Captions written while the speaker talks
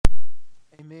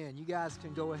Amen. You guys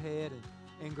can go ahead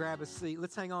and grab a seat.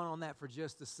 Let's hang on that for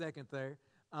just a second there.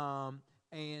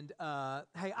 Hey,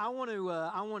 I want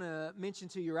to mention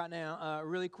to you right now,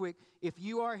 really quick. If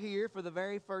you are here for the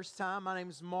very first time, my name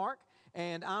is Mark,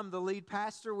 and I'm the lead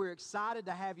pastor. We're excited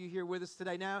to have you here with us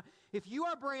today. Now, if you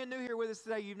are brand new here with us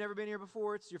today, you've never been here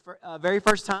before, it's your very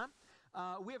first time.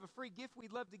 We have a free gift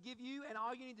we'd love to give you, and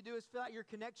all you need to do is fill out your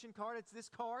connection card. It's this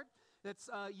card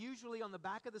that's usually on the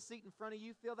back of the seat in front of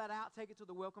you. Fill that out, take it to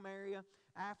the welcome area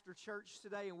after church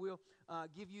today, and we'll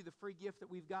give you the free gift that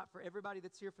we've got for everybody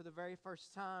that's here for the very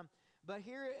first time. But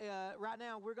here, right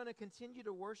now, we're going to continue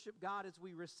to worship God as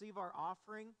we receive our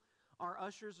offering. Our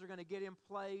ushers are going to get in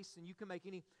place, and you can make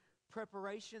any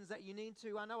preparations that you need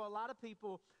to. I know a lot of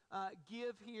people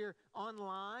give here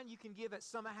online. You can give at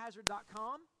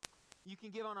summithazzard.com. You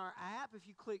can give on our app if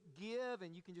you click give,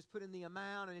 and you can just put in the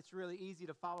amount, and it's really easy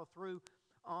to follow through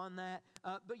on that.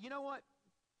 But you know what?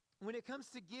 When it comes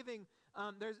to giving,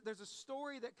 there's a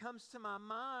story that comes to my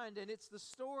mind, and it's the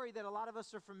story that a lot of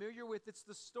us are familiar with. It's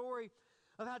the story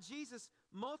of how Jesus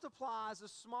multiplies a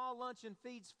small lunch and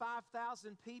feeds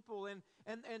 5,000 people. And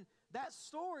that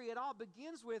story, it all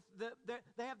begins with,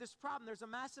 they have this problem. There's a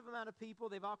massive amount of people.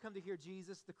 They've all come to hear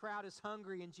Jesus. The crowd is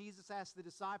hungry, and Jesus asks the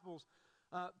disciples,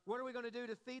 what are we going to do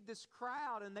to feed this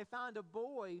crowd? And they find a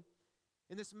boy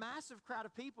in this massive crowd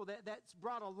of people that's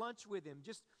brought a lunch with him.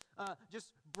 Just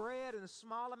bread and a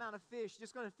small amount of fish.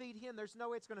 Just going to feed him. There's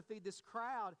no way it's going to feed this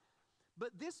crowd.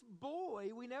 But this boy,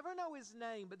 we never know his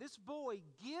name, but this boy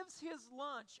gives his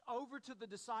lunch over to the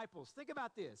disciples. Think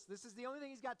about this. This is the only thing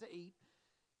he's got to eat.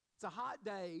 It's a hot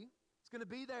day. It's going to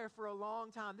be there for a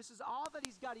long time. This is all that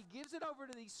he's got. He gives it over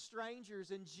to these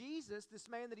strangers. And Jesus, this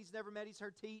man that he's never met, he's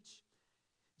heard teach,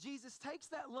 Jesus takes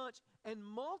that lunch and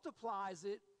multiplies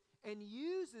it and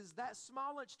uses that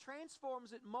small lunch,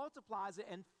 transforms it, multiplies it,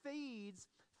 and feeds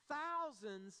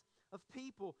thousands of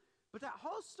people. But that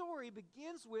whole story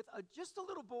begins with just a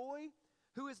little boy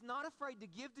who is not afraid to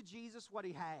give to Jesus what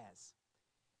he has.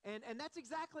 And that's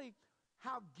exactly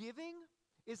how giving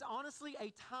is honestly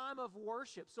a time of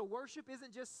worship. So worship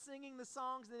isn't just singing the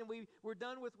songs and then we're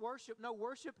done with worship. No,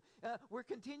 worship, we're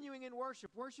continuing in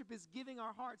worship. Worship is giving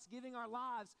our hearts, giving our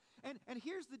lives. And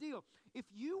here's the deal. If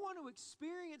you want to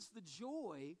experience the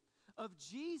joy of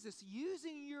Jesus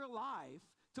using your life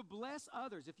to bless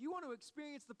others, if you want to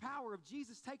experience the power of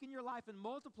Jesus taking your life and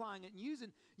multiplying it and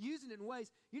using it in ways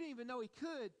you didn't even know he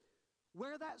could,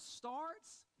 where that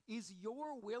starts is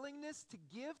your willingness to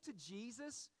give to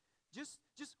Jesus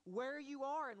just where you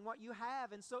are and what you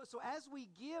have. And so as we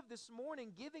give this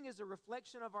morning, giving is a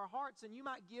reflection of our hearts. And you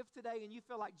might give today and you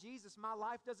feel like, Jesus, my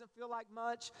life doesn't feel like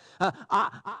much.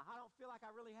 I don't feel like I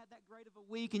really had that great of a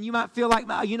week. And you might feel like,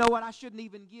 you know what, I shouldn't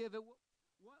even give.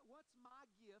 What's my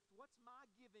gift? What's my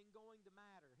giving going to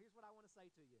matter? Here's what I want to say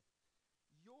to you.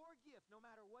 Your gift, no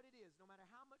matter what it is, no matter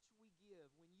how much we give,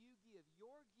 when you give,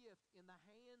 your gift in the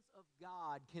hands of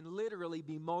God can literally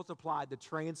be multiplied to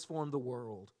transform the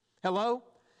world. Hello?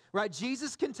 Right?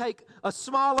 Jesus can take a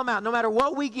small amount, no matter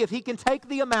what we give, he can take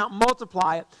the amount,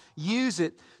 multiply it, use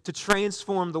it to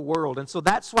transform the world. And so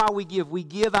that's why we give. We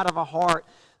give out of a heart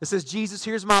that says, Jesus,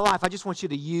 here's my life. I just want you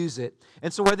to use it.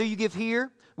 And so whether you give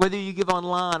here, whether you give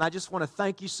online, I just want to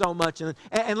thank you so much.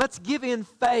 And let's give in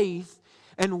faith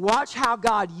and watch how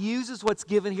God uses what's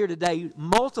given here today,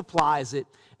 multiplies it,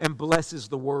 and blesses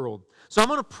the world. So I'm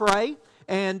going to pray.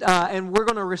 And we're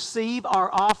going to receive our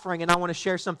offering, and I want to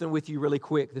share something with you really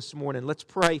quick this morning. Let's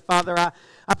pray. Father,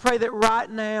 I pray that right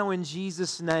now in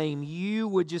Jesus' name, you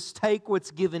would just take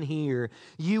what's given here.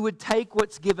 You would take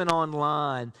what's given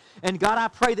online. And God, I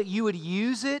pray that you would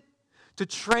use it to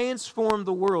transform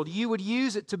the world. You would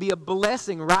use it to be a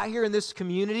blessing right here in this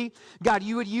community. God,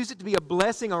 you would use it to be a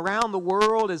blessing around the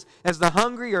world as the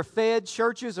hungry are fed,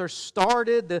 churches are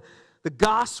started, the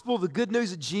gospel, the good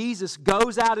news of Jesus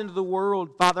goes out into the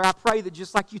world. Father, I pray that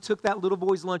just like you took that little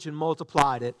boy's lunch and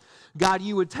multiplied it, God,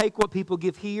 you would take what people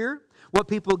give here, what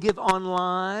people give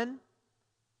online,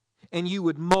 and you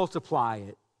would multiply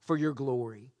it for your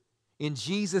glory. In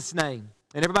Jesus' name.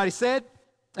 And everybody said,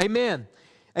 amen.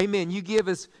 Amen. You give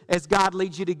as God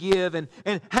leads you to give. And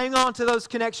hang on to those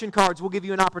connection cards. We'll give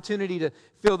you an opportunity to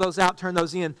fill those out, turn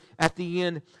those in at the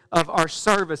end of our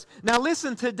service. Now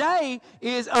listen, today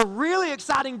is a really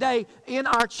exciting day in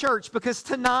our church because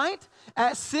tonight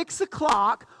at 6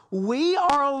 o'clock, we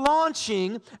are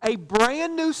launching a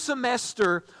brand new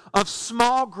semester of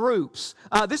small groups.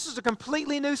 This is a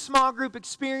completely new small group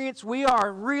experience. We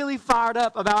are really fired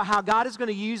up about how God is going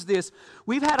to use this.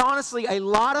 We've had, honestly, a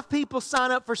lot of people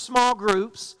sign up for small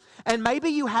groups, and maybe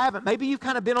you haven't. Maybe you've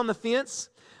kind of been on the fence.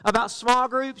 about small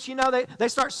groups? You know, they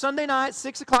start Sunday night,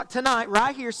 6 o'clock tonight,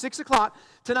 right here, 6 o'clock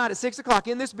tonight at 6 o'clock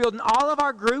in this building. All of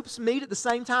our groups meet at the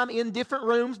same time in different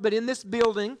rooms, but in this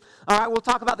building. All right, we'll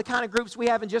talk about the kind of groups we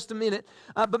have in just a minute.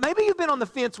 But maybe you've been on the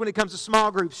fence when it comes to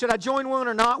small groups. Should I join one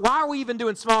or not? Why are we even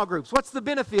doing small groups? What's the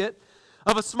benefit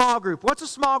of a small group? What's a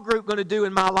small group going to do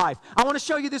in my life? I want to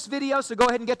show you this video, so go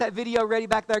ahead and get that video ready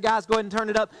back there, guys. Go ahead and turn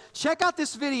it up. Check out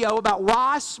this video about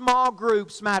why small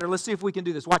groups matter. Let's see if we can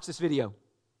do this. Watch this video.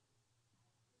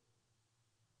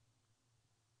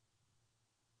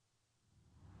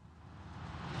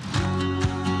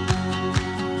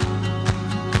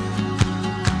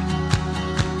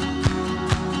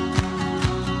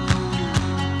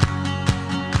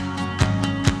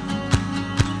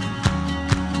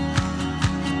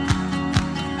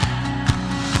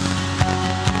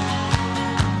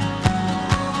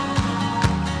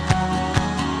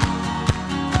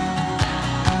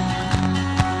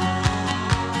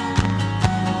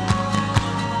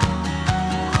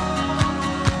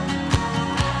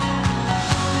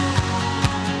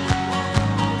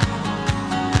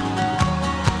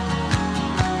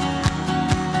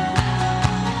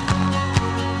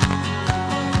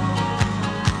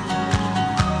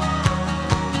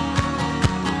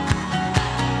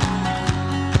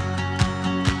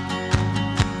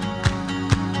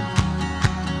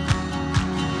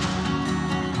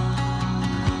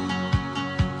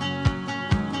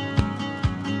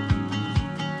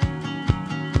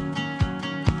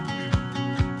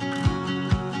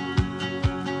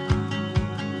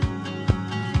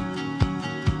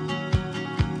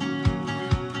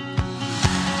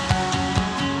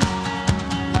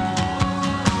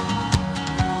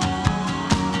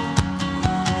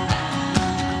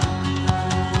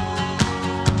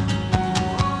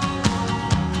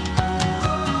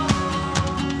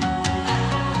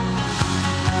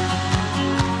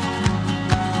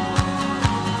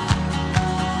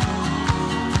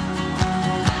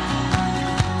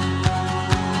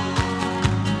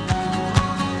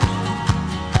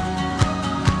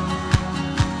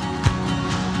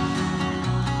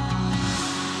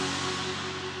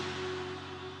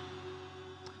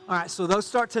 All right, so those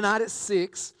start tonight at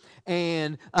 6,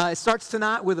 and it starts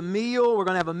tonight with a meal. We're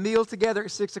going to have a meal together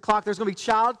at 6 o'clock. There's going to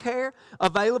be childcare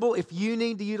available. If you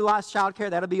need to utilize childcare,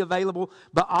 that'll be available.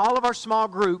 But all of our small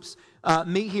groups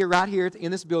meet here, right here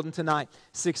in this building tonight,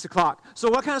 6 o'clock. So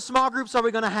what kind of small groups are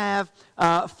we going to have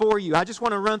for you? I just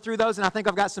want to run through those, and I think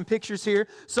I've got some pictures here.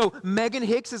 So Megan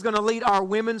Hicks is going to lead our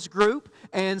women's group,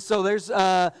 and so there's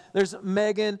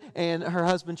Megan and her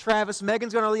husband Travis.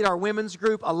 Megan's going to lead our women's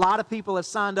group. A lot of people have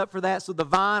signed up for that. So the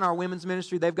Vine, our women's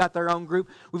ministry, they've got their own group.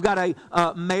 We've got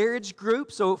a marriage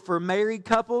group. So for married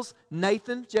couples,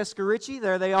 Nathan, Jessica Ritchie,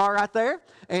 there they are right there,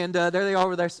 and there they are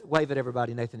over there. Wave at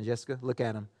everybody, Nathan and Jessica. Look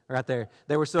at them. Right there.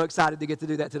 They were so excited to get to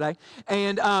do that today.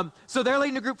 And so they're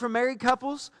leading a group for married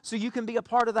couples, so you can be a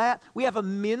part of that. We have a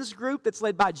men's group that's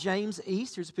led by James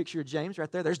East. Here's a picture of James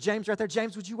right there. There's James right there.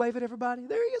 James, would you wave at everybody?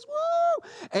 There he is. Woo!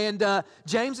 And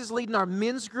James is leading our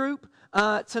men's group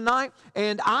tonight,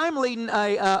 and I'm leading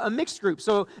a mixed group.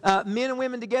 So men and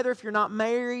women together, if you're not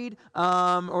married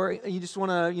or you just want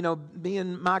to, be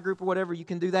in my group or whatever, you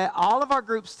can do that. All of our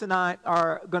groups tonight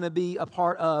are going to be a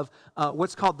part of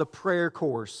what's called the prayer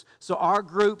course. So our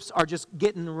groups are just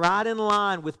getting right in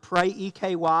line with Pray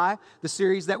EKY, the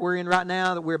series that we're in right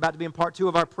now, that we're about to be in part 2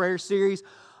 of our prayer series.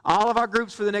 All of our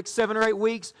groups for the next 7 or 8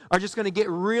 weeks are just going to get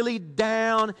really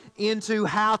down into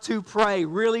how to pray,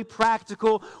 really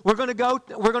practical. We're going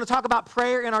to talk about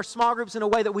prayer in our small groups in a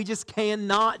way that we just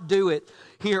cannot do it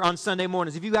here on Sunday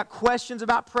mornings. If you've got questions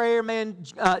about prayer, man,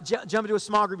 jump into a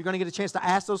small group. You're going to get a chance to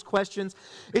ask those questions.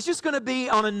 It's just going to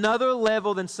be on another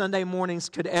level than Sunday mornings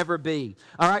could ever be.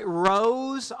 All right,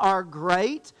 rows are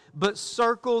great, but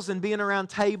circles and being around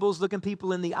tables, looking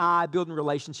people in the eye, building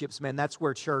relationships, man, that's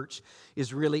where church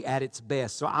is really at its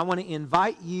best. So I want to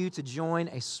invite you to join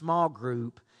a small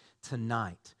group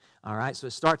tonight. All right, so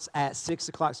it starts at 6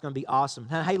 o'clock. It's going to be awesome.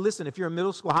 Now, hey, listen, if you're a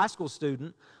middle school, high school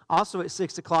student, also at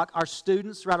 6 o'clock, our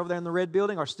students right over there in the red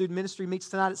building, our student ministry meets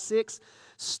tonight at 6.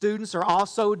 Students are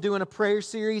also doing a prayer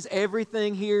series.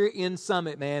 Everything here in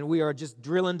Summit, man, we are just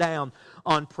drilling down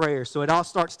on prayer. So it all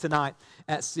starts tonight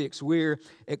at 6. We're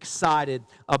excited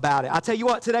about it. I tell you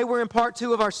what, today we're in part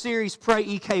 2 of our series, Pray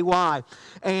EKY.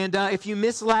 And if you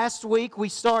missed last week, we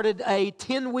started a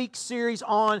 10-week series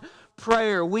on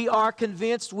prayer. We are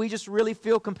convinced, we just really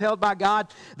feel compelled by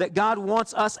God that God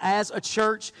wants us as a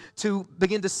church to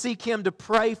begin to seek Him to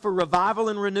pray for revival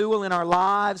and renewal in our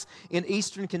lives in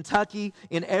Eastern Kentucky,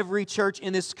 in every church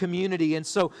in this community. And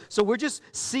so we're just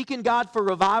seeking God for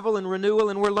revival and renewal,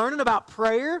 and we're learning about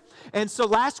prayer. And so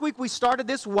last week we started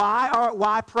this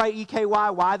Why Pray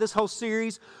EKY, why this whole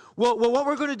series. Well, what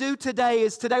we're going to do today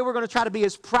we're going to try to be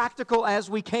as practical as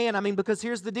we can. I mean, because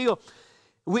here's the deal.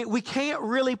 We can't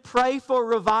really pray for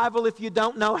revival if you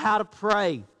don't know how to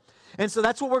pray. And so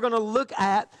that's what we're going to look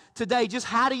at today. Just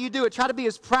how do you do it? Try to be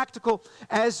as practical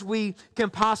as we can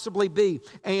possibly be.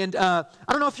 And I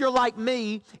don't know if you're like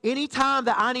me. Anytime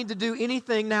that I need to do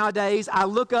anything nowadays, I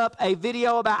look up a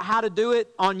video about how to do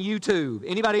it on YouTube.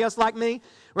 Anybody else like me?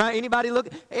 Right? Anybody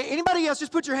else?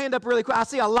 Just put your hand up really quick. I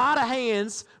see a lot of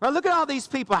hands. Right? Look at all these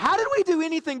people. How did we do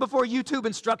anything before YouTube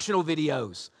instructional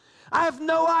videos? I have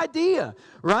no idea,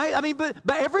 right? I mean, but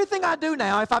everything I do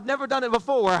now, if I've never done it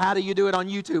before, how do you do it on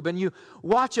YouTube? And you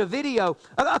watch a video.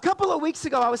 A couple of weeks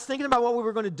ago, I was thinking about what we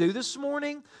were going to do this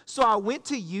morning, so I went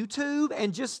to YouTube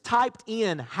and just typed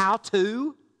in how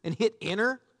to and hit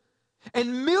enter.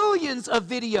 And millions of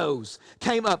videos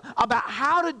came up about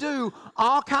how to do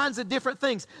all kinds of different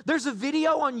things. There's a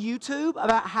video on YouTube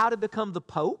about how to become the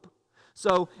Pope.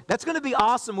 So that's going to be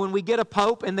awesome when we get a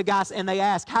pope and they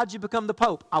ask, how'd you become the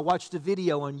pope? I watched a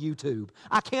video on YouTube.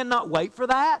 I cannot wait for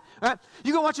that. All right?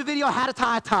 You can watch a video on how to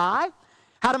tie a tie,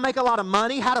 how to make a lot of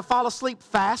money, how to fall asleep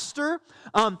faster.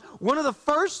 One of the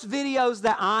first videos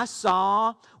that I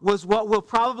saw was what will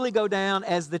probably go down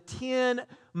as the 10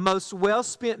 most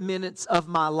well-spent minutes of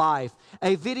my life.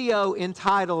 A video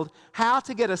entitled, How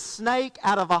to Get a Snake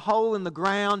Out of a Hole in the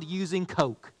Ground Using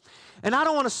Coke. And I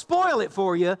don't want to spoil it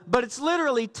for you, but it's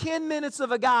literally 10 minutes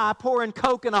of a guy pouring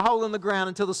Coke in a hole in the ground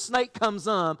until the snake comes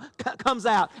out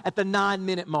at the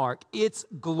 9-minute mark. It's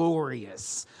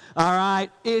glorious. All right?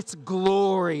 It's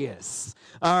glorious.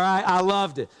 All right? I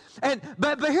loved it.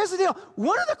 But here's the deal.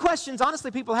 One of the questions, honestly,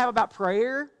 people have about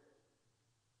prayer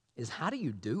is how do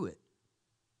you do it?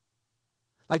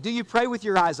 Like, do you pray with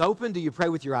your eyes open? Do you pray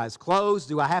with your eyes closed?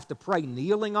 Do I have to pray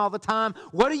kneeling all the time?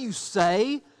 What do you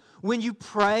say when you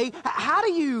pray? How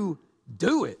do you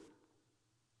do it?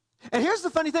 And here's the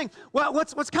funny thing. Well,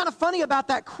 what's kind of funny about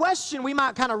that question, we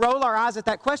might kind of roll our eyes at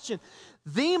that question.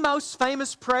 The most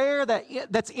famous prayer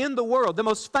that's in the world, the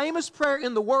most famous prayer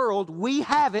in the world, we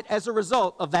have it as a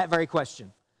result of that very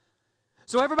question.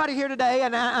 So everybody here today,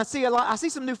 and I see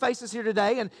some new faces here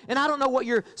today, and I don't know what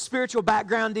your spiritual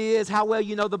background is, how well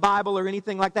you know the Bible or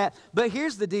anything like that, but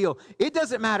here's the deal. It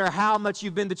doesn't matter how much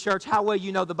you've been to church, how well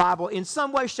you know the Bible. In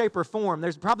some way, shape, or form,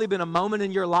 there's probably been a moment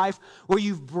in your life where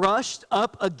you've brushed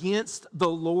up against the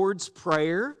Lord's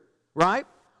Prayer, right?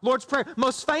 Lord's Prayer,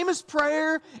 most famous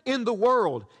prayer in the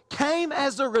world, came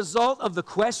as a result of the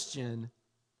question,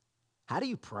 how do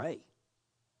you pray?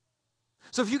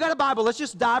 So if you got a Bible, let's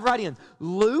just dive right in.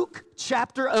 Luke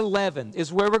chapter 11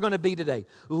 is where we're going to be today.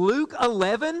 Luke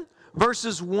 11,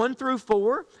 verses 1 through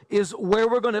 4 is where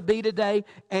we're going to be today.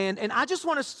 And I just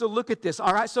want us to look at this,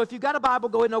 all right? So if you've got a Bible,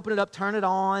 go ahead and open it up, turn it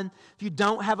on. If you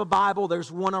don't have a Bible,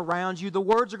 there's one around you. The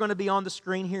words are going to be on the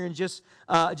screen here in just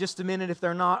a minute if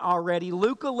they're not already.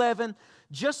 Luke 11,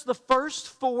 just the first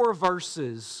 4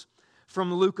 verses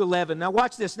from Luke 11. Now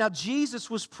watch this. Now Jesus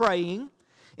was praying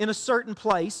in a certain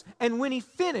place, and when he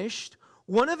finished,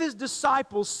 one of his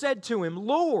disciples said to him,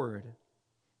 Lord,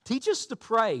 teach us to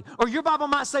pray. Or your Bible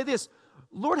might say this,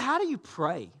 Lord, how do you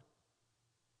pray?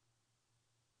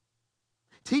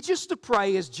 Teach us to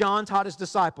pray as John taught his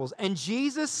disciples. And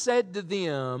Jesus said to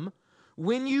them,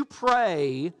 when you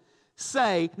pray,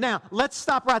 say. Now, let's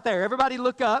stop right there. Everybody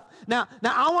look up. Now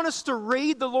I want us to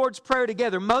read the Lord's Prayer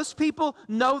together. Most people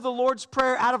know the Lord's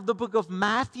Prayer out of the book of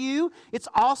Matthew. It's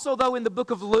also, though, in the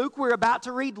book of Luke. We're about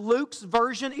to read. Luke's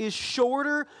version is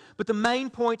shorter, but the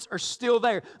main points are still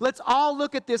there. Let's all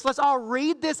look at this. Let's all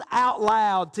read this out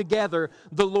loud together,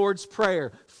 the Lord's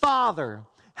Prayer. Father,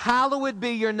 hallowed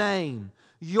be your name.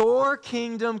 Your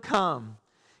kingdom come.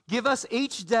 Give us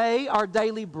each day our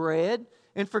daily bread,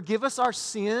 and forgive us our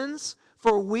sins,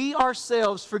 for we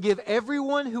ourselves forgive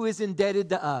everyone who is indebted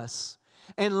to us.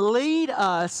 And lead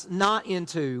us not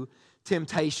into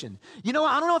temptation. You know,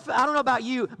 I don't know about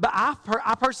you, but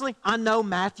I personally know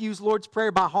Matthew's Lord's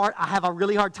Prayer by heart. I have a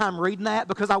really hard time reading that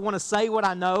because I want to say what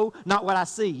I know, not what I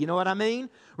see. You know what I mean?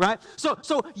 Right?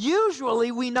 So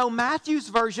usually we know Matthew's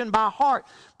version by heart,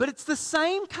 but it's the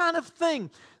same kind of thing.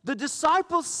 The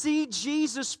disciples see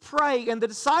Jesus pray, and the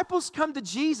disciples come to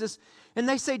Jesus and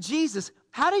they say, Jesus,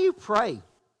 how do you pray?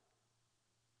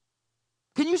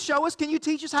 Can you show us? Can you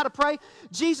teach us how to pray?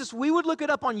 Jesus, we would look it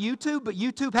up on YouTube, but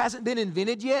YouTube hasn't been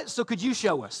invented yet, so could you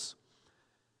show us?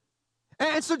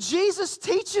 And so Jesus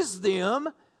teaches them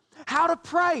how to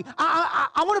pray.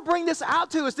 I want to bring this out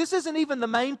to us. This isn't even the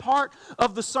main part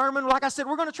of the sermon. Like I said,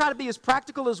 we're going to try to be as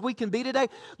practical as we can be today.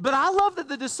 But I love that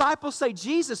the disciples say,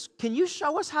 Jesus, can you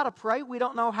show us how to pray? We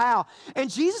don't know how. And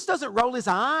Jesus doesn't roll his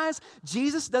eyes.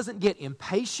 Jesus doesn't get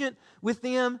impatient with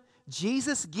them.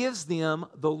 Jesus gives them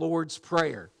the Lord's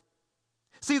Prayer.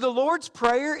 See, the Lord's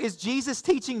Prayer is Jesus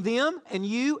teaching them and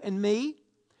you and me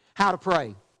how to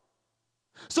pray.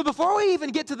 So before we even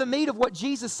get to the meat of what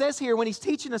Jesus says here when he's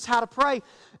teaching us how to pray,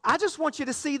 I just want you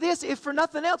to see this, if for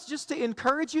nothing else, just to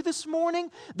encourage you this morning,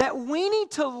 that we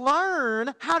need to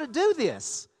learn how to do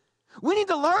this. We need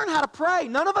to learn how to pray.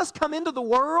 None of us come into the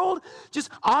world just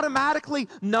automatically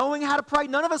knowing how to pray.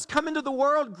 None of us come into the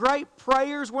world great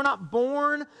prayers. We're not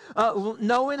born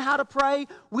knowing how to pray.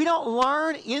 We don't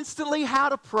learn instantly how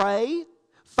to pray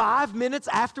 5 minutes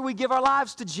after we give our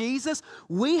lives to Jesus.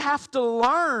 We have to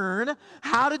learn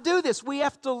how to do this. We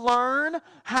have to learn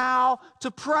how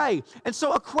to pray. And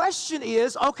so a question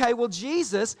is, okay, well,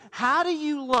 Jesus, how do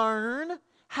you learn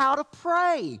how to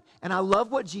pray? And I love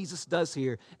what Jesus does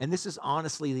here, and this is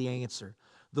honestly the answer.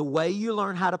 The way you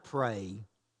learn how to pray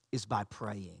is by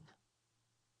praying.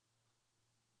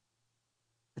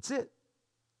 That's it.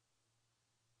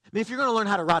 I mean, if you're going to learn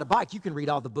how to ride a bike, you can read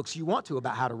all the books you want to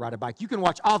about how to ride a bike. You can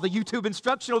watch all the YouTube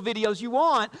instructional videos you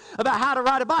want about how to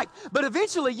ride a bike. But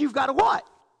eventually, you've got to what?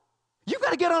 You've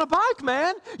got to get on a bike,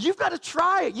 man. You've got to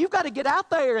try it. You've got to get out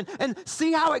there and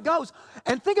see how it goes.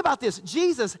 And think about this.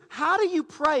 Jesus, how do you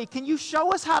pray? Can you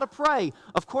show us how to pray?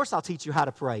 Of course, I'll teach you how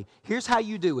to pray. Here's how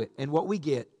you do it. And what we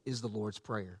get is the Lord's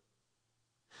Prayer.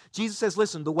 Jesus says,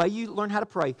 listen, the way you learn how to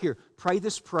pray, here, pray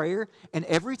this prayer, and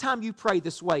every time you pray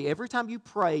this way, every time you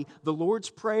pray the Lord's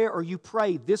Prayer or you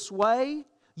pray this way,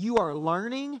 you are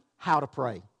learning how to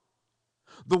pray.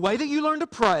 The way that you learn to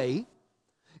pray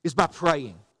is by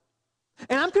praying.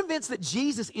 And I'm convinced that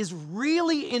Jesus is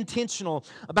really intentional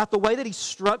about the way that he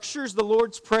structures the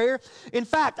Lord's Prayer. In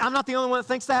fact, I'm not the only one that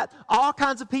thinks that. All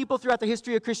kinds of people throughout the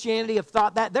history of Christianity have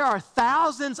thought that. There are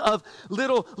thousands of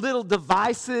little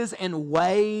devices and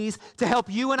ways to help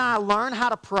you and I learn how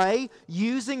to pray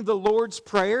using the Lord's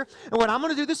Prayer. And what I'm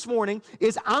going to do this morning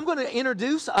is I'm going to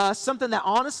introduce us something that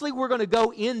honestly we're going to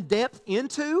go in depth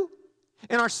into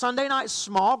in our Sunday night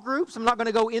small groups. I'm not going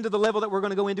to go into the level that we're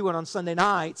going to go into it on Sunday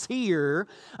nights here.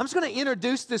 I'm just going to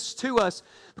introduce this to us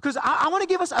because I want to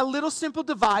give us a little simple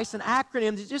device, an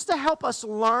acronym, just to help us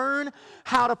learn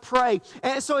how to pray.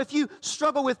 And so if you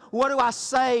struggle with what do I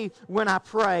say when I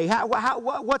pray,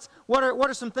 what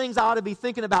are some things I ought to be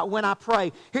thinking about when I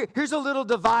pray, here's a little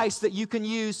device that you can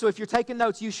use. So if you're taking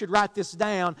notes, you should write this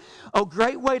down. A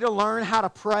great way to learn how to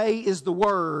pray is the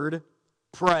word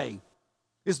pray.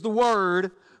 Is the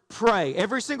word pray.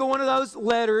 Every single one of those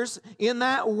letters in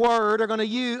that word are going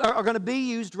to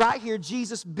be used right here.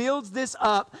 Jesus builds this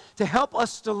up to help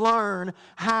us to learn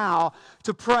how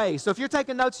to pray. So if you're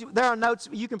taking notes, there are notes.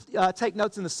 You can take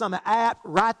notes in the Summit app.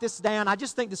 Write this down. I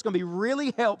just think this is going to be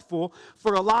really helpful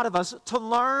for a lot of us to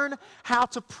learn how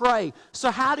to pray. So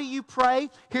how do you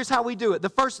pray? Here's how we do it. The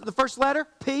first letter,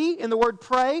 P, in the word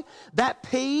pray, that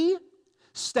P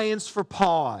stands for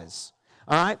pause.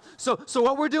 All right, so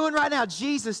what we're doing right now,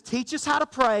 Jesus teaches how to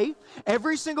pray.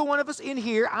 Every single one of us in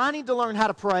here, I need to learn how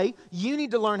to pray. You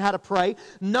need to learn how to pray.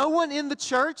 No one in the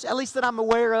church, at least that I'm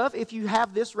aware of, if you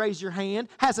have this, raise your hand,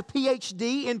 has a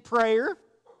PhD in prayer.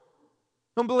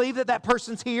 Don't believe that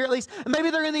person's here, at least. Maybe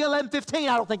they're in the 11:15.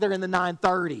 I don't think they're in the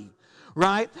 9:30.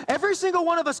 Right? Every single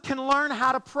one of us can learn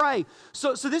how to pray.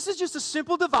 So this is just a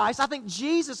simple device. I think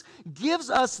Jesus gives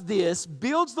us this,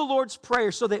 builds the Lord's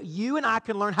Prayer so that you and I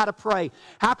can learn how to pray.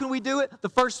 How can we do it? The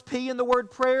first P in the word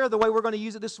prayer, the way we're going to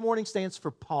use it this morning, stands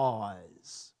for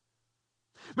pause.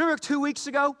 Remember 2 weeks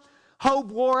ago,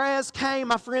 Hope Juarez came.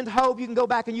 My friend Hope, you can go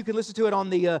back and you can listen to it on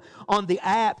the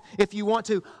app if you want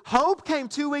to. Hope came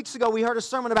 2 weeks ago. We heard a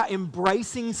sermon about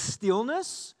embracing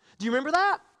stillness. Do you remember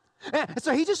that? And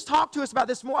so he just talked to us about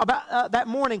this that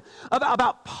morning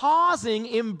about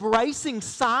pausing, embracing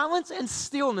silence and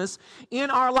stillness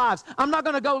in our lives. I'm not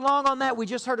going to go long on that. We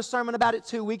just heard a sermon about it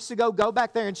 2 weeks ago. Go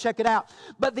back there and check it out.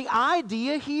 But the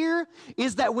idea here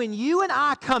is that when you and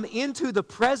I come into the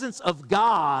presence of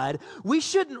God, we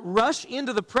shouldn't rush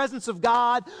into the presence of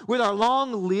God with our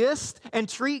long list and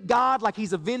treat God like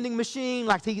he's a vending machine,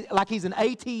 like he's an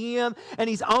ATM, and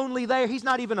he's only there. He's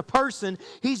not even a person.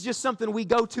 He's just something we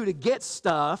go to get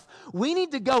stuff. We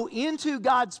need to go into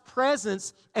God's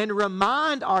presence and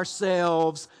remind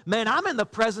ourselves, man, I'm in the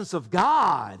presence of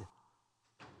God.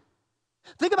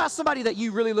 Think about somebody that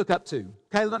you really look up to.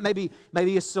 Okay,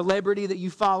 maybe a celebrity that you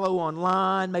follow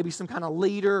online, maybe some kind of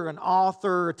leader, an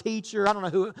author, a teacher, I don't know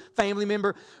who, family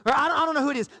member, or I don't know who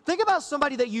it is. Think about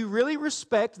somebody that you really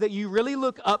respect, that you really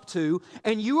look up to,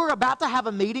 and you are about to have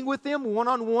a meeting with them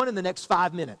one-on-one in the next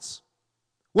 5 minutes.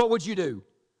 What would you do?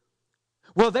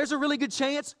 Well, there's a really good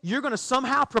chance you're going to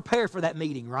somehow prepare for that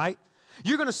meeting, right?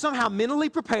 You're going to somehow mentally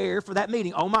prepare for that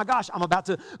meeting. Oh my gosh, I'm about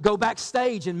to go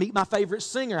backstage and meet my favorite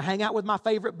singer, hang out with my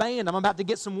favorite band. I'm about to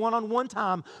get some one-on-one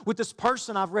time with this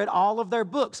person. I've read all of their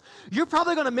books. You're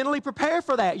probably going to mentally prepare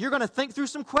for that. You're going to think through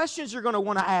some questions you're going to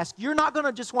want to ask. You're not going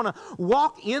to just want to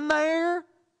walk in there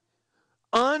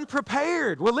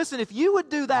unprepared. Well, listen, if you would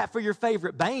do that for your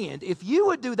favorite band, if you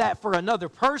would do that for another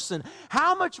person,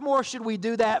 how much more should we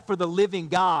do that for the living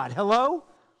God? Hello?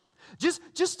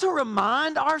 Just to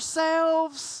remind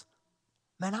ourselves,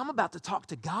 man, I'm about to talk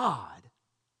to God.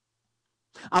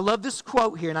 I love this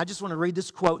quote here, and I just want to read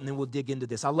this quote, and then we'll dig into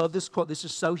this. I love this quote. This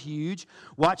is so huge.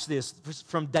 Watch this.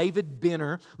 From David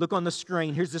Benner. Look on the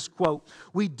screen. Here's this quote.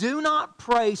 We do not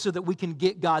pray so that we can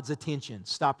get God's attention.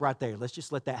 Stop right there. Let's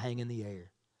just let that hang in the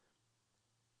air.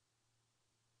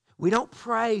 We don't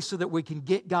pray so that we can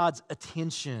get God's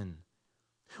attention.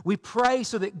 We pray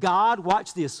so that God,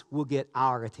 watch this, will get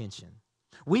our attention.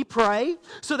 We pray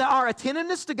so that our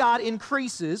attentiveness to God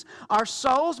increases, our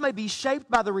souls may be shaped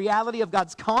by the reality of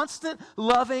God's constant,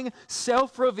 loving,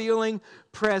 self-revealing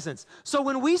presence. So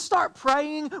when we start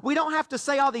praying, we don't have to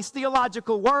say all these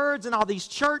theological words and all these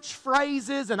church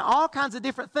phrases and all kinds of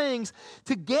different things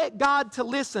to get God to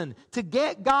listen, to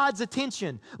get God's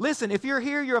attention. Listen, if you're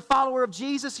here, you're a follower of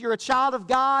Jesus, you're a child of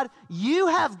God, you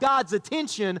have God's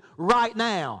attention right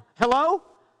now. Hello?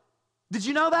 Did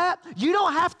you know that? You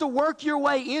don't have to work your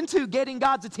way into getting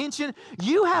God's attention.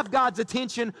 You have God's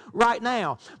attention right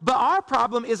now. But our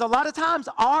problem is a lot of times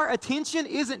our attention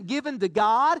isn't given to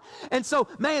God. And so,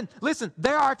 man, listen,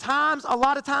 there are times, a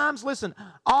lot of times, listen,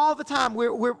 all the time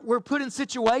we're put in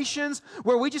situations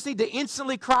where we just need to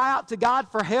instantly cry out to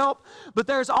God for help. But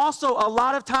there's also a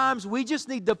lot of times we just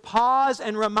need to pause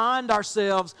and remind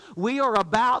ourselves we are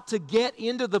about to get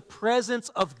into the presence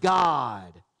of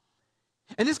God.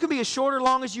 And this can be as short or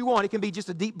long as you want. It can be just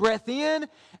a deep breath in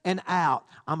and out.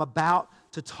 I'm about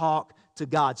to talk to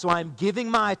God. So I'm giving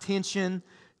my attention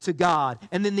to God.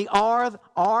 And then the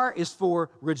R is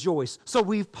for rejoice. So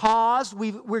we've paused.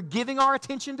 We're giving our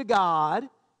attention to God.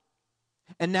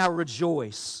 And now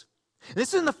rejoice.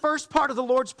 This is in the first part of the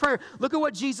Lord's Prayer. Look at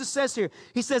what Jesus says here.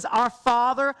 He says, Our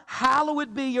Father,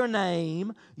 hallowed be your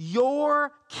name,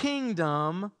 your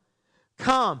kingdom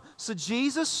come. So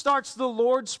Jesus starts the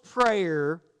Lord's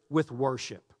Prayer with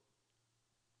worship.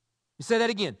 You say that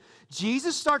again.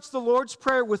 Jesus starts the Lord's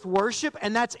Prayer with worship,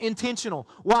 and that's intentional.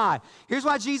 Why? Here's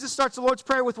why Jesus starts the Lord's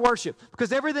Prayer with worship.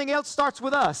 Because everything else starts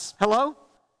with us. Hello?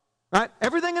 Right?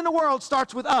 Everything in the world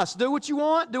starts with us. Do what you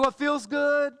want. Do what feels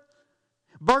good.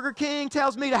 Burger King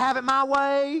tells me to have it my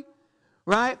way.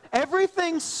 Right?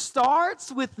 Everything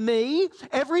starts with me.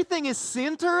 Everything is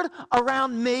centered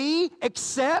around me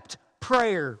except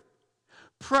prayer.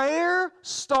 Prayer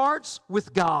starts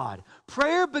with God.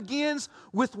 Prayer begins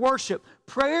with worship.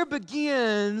 Prayer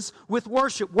begins with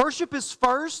worship. Worship is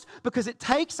first because it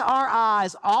takes our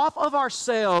eyes off of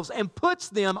ourselves and puts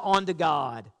them onto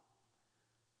God.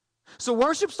 So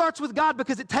worship starts with God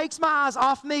because it takes my eyes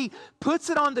off me, puts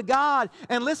it onto God.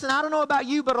 And listen, I don't know about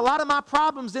you, but a lot of my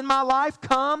problems in my life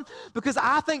come because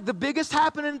I think the biggest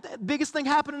thing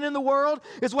happening in the world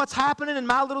is what's happening in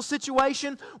my little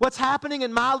situation, what's happening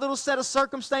in my little set of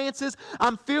circumstances.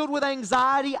 I'm filled with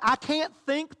anxiety. I can't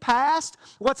think past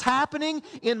what's happening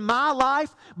in my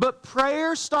life. But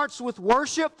prayer starts with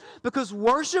worship because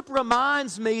worship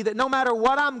reminds me that no matter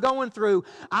what I'm going through,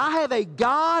 I have a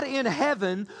God in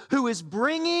heaven who is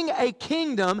bringing a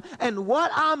kingdom, and what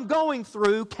I'm going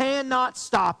through cannot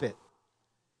stop it.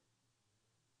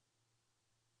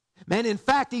 Man, in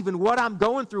fact, even what I'm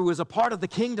going through is a part of the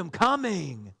kingdom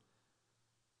coming.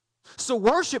 So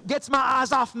worship gets my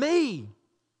eyes off me,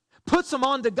 puts them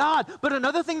onto God. But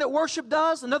another thing that worship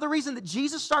does, another reason that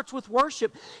Jesus starts with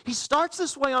worship, He starts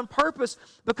this way on purpose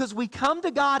because we come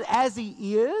to God as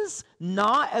He is,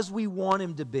 not as we want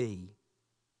Him to be.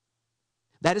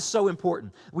 That is so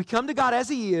important. We come to God as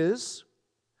He is,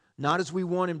 not as we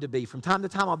want Him to be. From time to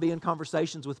time, I'll be in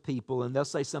conversations with people, and they'll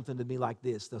say something to me like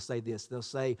this. They'll say this. They'll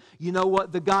say, you know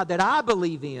what? The God that I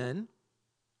believe in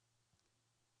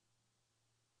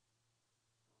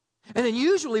And then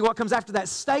usually what comes after that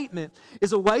statement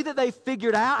is a way that they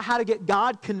figured out how to get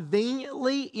God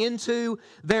conveniently into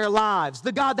their lives.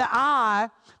 The God that I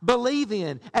believe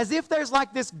in. As if there's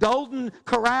like this golden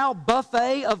corral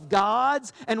buffet of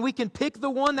gods and we can pick the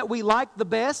one that we like the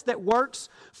best that works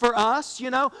for us, you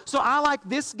know. So I like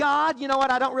this God. You know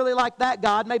what? I don't really like that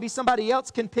God. Maybe somebody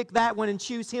else can pick that one and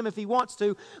choose him if he wants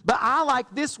to. But I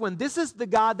like this one. This is the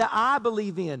God that I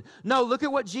believe in. No, look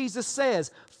at what Jesus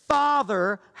says.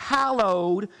 Father,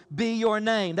 hallowed be your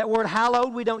name. That word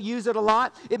hallowed, we don't use it a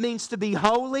lot. It means to be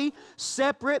holy,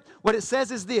 separate. What it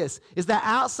says is this, is that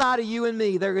outside of you and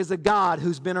me, there is a God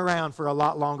who's been around for a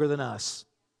lot longer than us.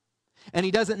 And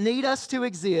he doesn't need us to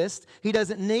exist. He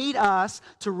doesn't need us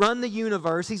to run the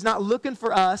universe. He's not looking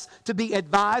for us to be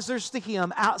advisors to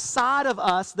him. Outside of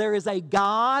us, there is a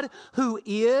God who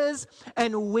is,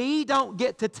 and we don't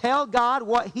get to tell God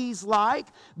what he's like.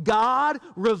 God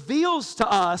reveals to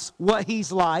us what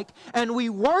he's like, and we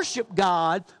worship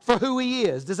God for who he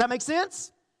is. Does that make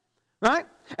sense? Right?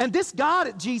 And this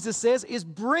God, Jesus says, is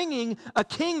bringing a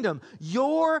kingdom.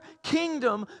 Your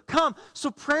kingdom come.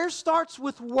 So prayer starts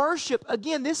with worship.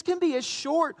 Again, this can be as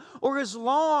short or as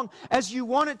long as you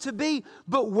want it to be,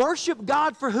 but worship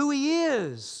God for who he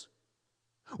is.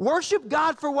 Worship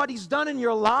God for what he's done in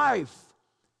your life.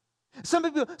 Some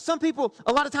people,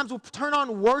 a lot of times will turn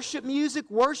on worship music.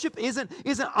 Worship isn't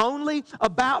only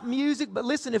about music, but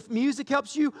listen, if music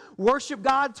helps you worship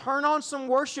God, turn on some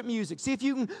worship music. See if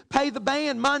you can pay the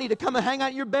band money to come and hang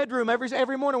out in your bedroom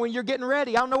every morning when you're getting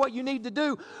ready. I don't know what you need to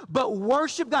do, but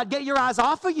worship God. Get your eyes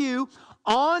off of you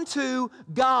onto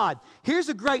God. Here's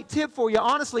a great tip for you,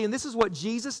 honestly, and this is what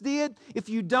Jesus did. If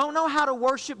you don't know how to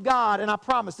worship God, and I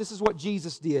promise this is what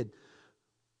Jesus did,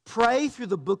 pray through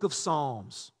the book of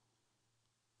Psalms.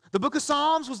 The book of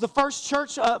Psalms was the first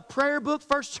church prayer book,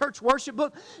 first church worship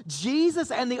book. Jesus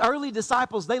and the early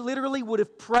disciples, they literally would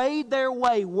have prayed their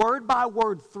way word by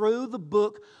word through the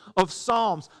book of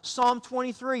Psalms. Psalm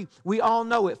 23, we all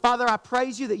know it. Father, I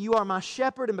praise you that you are my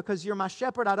shepherd, and because you're my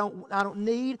shepherd, I don't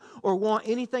need or want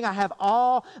anything. I have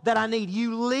all that I need.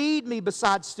 You lead me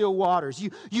beside still waters.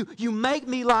 You make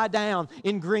me lie down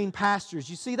in green pastures.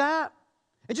 You see that?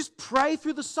 And just pray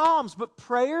through the Psalms. But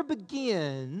prayer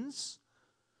begins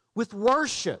with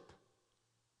worship.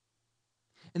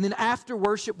 And then after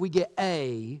worship, we get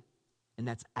A, and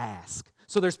that's ask.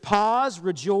 So there's pause,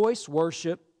 rejoice,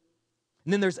 worship.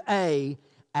 And then there's A,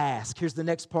 ask. Here's the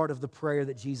next part of the prayer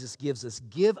that Jesus gives us.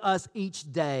 Give us each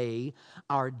day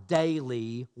our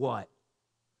daily what?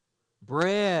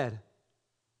 Bread.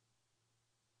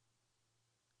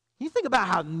 Can you think about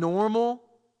how normal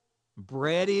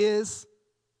bread is?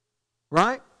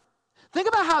 Right? Think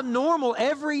about how normal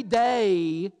every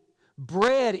day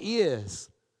bread is.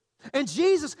 And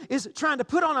Jesus is trying to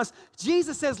put on us,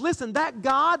 Jesus says, listen, that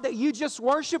God that you just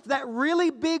worshiped, that really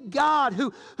big God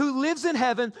who lives in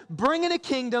heaven, bringing a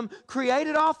kingdom,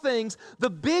 created all things,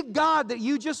 the big God that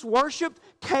you just worshiped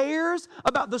cares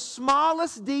about the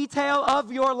smallest detail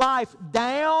of your life,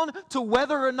 down to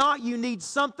whether or not you need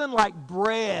something like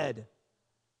bread.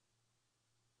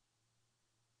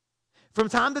 From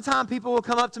time to time, people will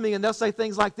come up to me and they'll say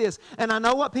things like this. And I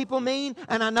know what people mean,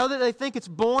 and I know that they think it's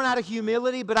born out of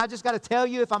humility, but I just got to tell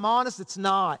you, if I'm honest, it's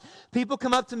not. People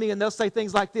come up to me and they'll say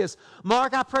things like this.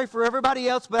 Mark, I pray for everybody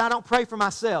else, but I don't pray for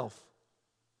myself.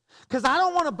 Because I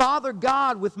don't want to bother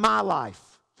God with my life.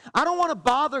 I don't want to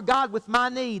bother God with my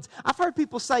needs. I've heard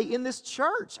people say in this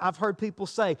church, I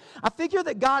figure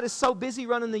that God is so busy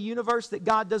running the universe that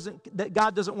God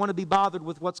doesn't want to be bothered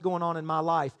with what's going on in my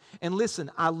life. And listen,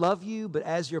 I love you, but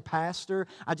as your pastor,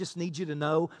 I just need you to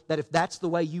know that if that's the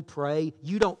way you pray,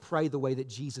 you don't pray the way that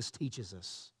Jesus teaches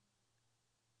us.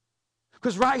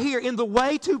 Because right here in the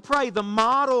way to pray, the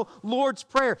model Lord's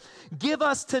Prayer, give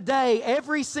us today,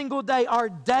 every single day, our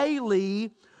daily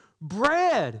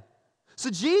bread. So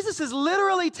Jesus is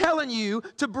literally telling you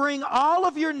to bring all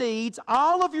of your needs,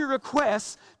 all of your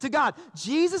requests to God.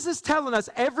 Jesus is telling us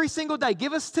every single day,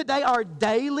 give us today our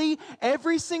daily,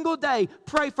 every single day,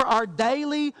 pray for our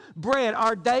daily bread,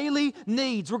 our daily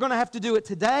needs. We're going to have to do it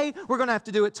today. We're going to have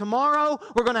to do it tomorrow.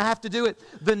 We're going to have to do it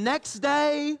the next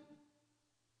day.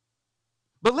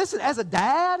 But listen, as a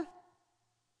dad,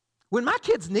 when my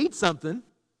kids need something,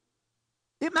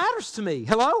 it matters to me.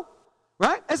 Hello?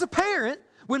 Right? As a parent,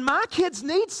 when my kids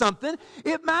need something,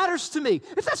 it matters to me.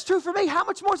 If that's true for me, how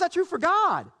much more is that true for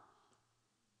God?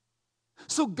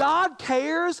 So God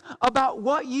cares about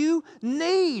what you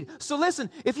need. So listen,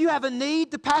 if you have a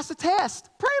need to pass a test,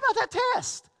 pray about that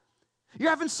test. You're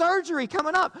having surgery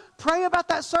coming up, pray about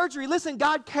that surgery. Listen,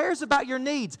 God cares about your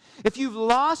needs. If you've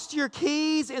lost your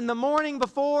keys in the morning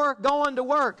before going to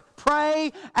work,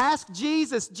 Pray, ask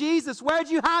Jesus, Jesus, where'd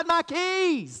you hide my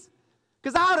keys?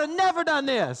 Because I would have never done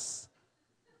this.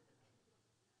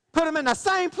 Put them in the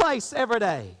same place every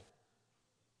day.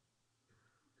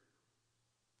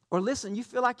 Or listen, you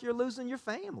feel like you're losing your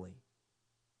family.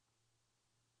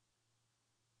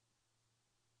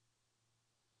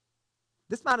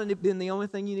 This might have been the only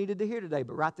thing you needed to hear today,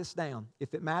 but write this down.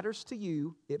 If it matters to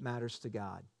you, it matters to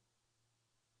God.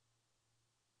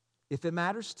 If it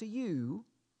matters to you,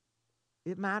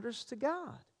 it matters to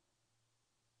God.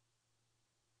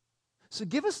 So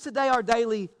give us today our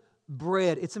daily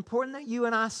bread. It's important that you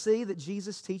and I see that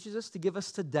Jesus teaches us to give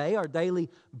us today our daily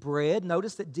bread.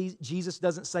 Notice that Jesus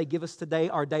doesn't say, give us today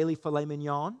our daily filet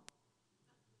mignon,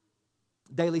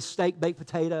 daily steak, baked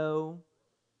potato,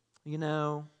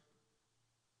 the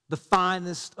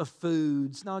finest of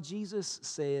foods. No, Jesus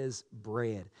says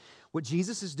bread. What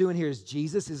Jesus is doing here is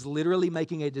Jesus is literally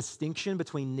making a distinction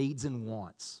between needs and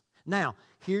wants. Now,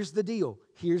 here's the deal.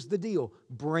 Here's the deal.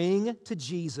 Bring to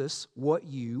Jesus what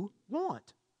you want.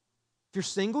 If you're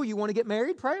single, you want to get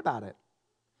married, pray about it.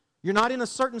 You're not in a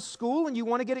certain school and you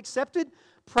want to get accepted,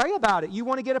 pray about it. You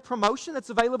want to get a promotion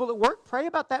that's available at work, pray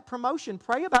about that promotion.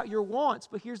 Pray about your wants.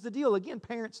 But here's the deal. Again,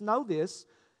 parents know this.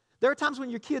 There are times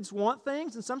when your kids want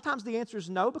things, and sometimes the answer is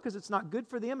no because it's not good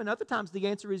for them, and other times the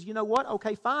answer is, you know what,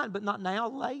 okay, fine, but not now,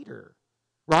 later.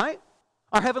 Right?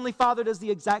 Our Heavenly Father does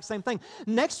the exact same thing.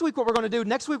 Next week, what we're going to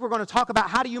do, we're going to talk about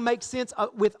how do you make sense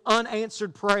with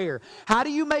unanswered prayer. How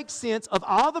do you make sense of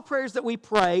all the prayers that we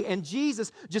pray and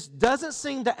Jesus just doesn't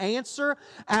seem to answer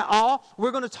at all?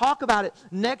 We're going to talk about it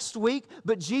next week.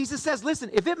 But Jesus says, listen,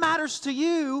 if it matters to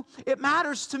you, it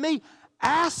matters to me.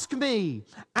 Ask me.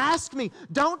 Ask me.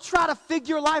 Don't try to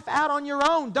figure life out on your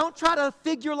own. Don't try to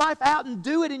figure life out and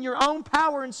do it in your own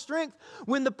power and strength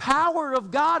when the power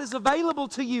of God is available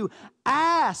to you.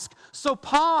 Ask. So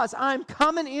pause. I'm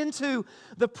coming into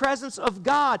the presence of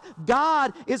God.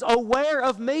 God is aware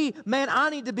of me. Man, I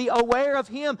need to be aware of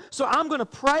Him. So I'm going to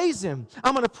praise Him.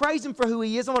 I'm going to praise Him for who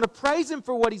He is. I'm going to praise Him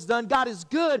for what He's done. God is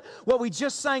good, what we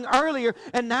just sang earlier.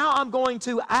 And now I'm going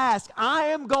to ask. I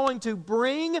am going to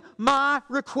bring my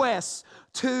requests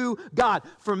to God.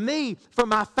 For me, for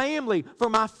my family, for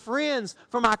my friends,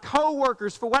 for my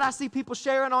co-workers, for what I see people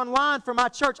sharing online, for my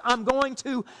church, I'm going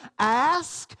to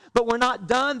ask, but we're not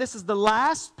done. This is the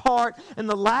last part, and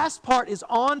the last part is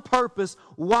on purpose.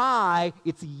 Why?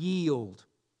 It's yield.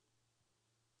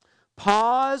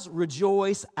 Pause,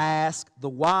 rejoice, ask. The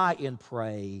why in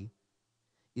pray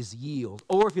is yield.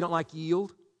 Or if you don't like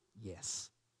yield, yes.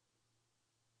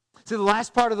 So the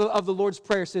last part of the Lord's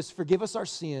Prayer says, forgive us our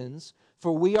sins,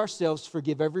 for we ourselves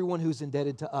forgive everyone who's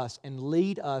indebted to us, and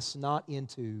lead us not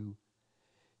into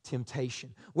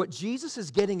temptation. What Jesus is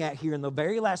getting at here in the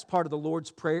very last part of the Lord's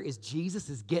Prayer is Jesus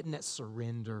is getting at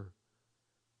surrender.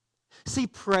 See,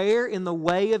 prayer in the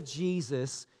way of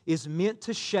Jesus is meant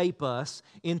to shape us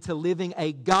into living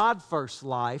a God-first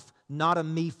life, not a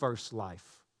me-first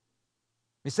life.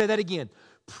 Let me say that again.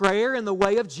 Prayer in the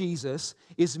way of Jesus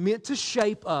is meant to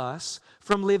shape us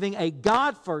from living a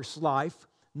God-first life,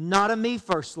 not a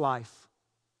me-first life.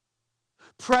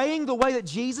 Praying the way that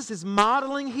Jesus is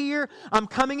modeling here, I'm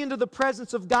coming into the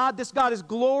presence of God. This God is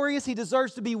glorious. He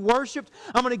deserves to be worshiped.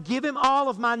 I'm going to give Him all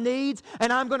of my needs,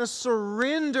 and I'm going to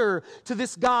surrender to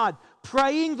this God.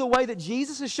 Praying the way that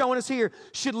Jesus is showing us here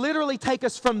should literally take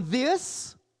us from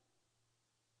this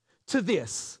to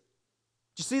this.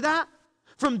 Do you see that?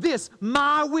 From this,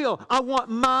 my will. I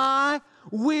want my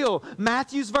will.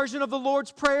 Matthew's version of the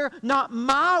Lord's Prayer, not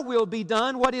my will be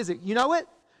done. What is it? You know it?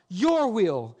 Your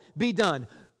will be done.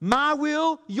 My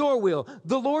will, your will.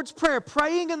 The Lord's Prayer,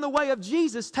 praying in the way of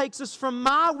Jesus, takes us from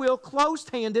my will,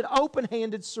 closed-handed,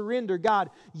 open-handed surrender.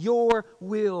 God, your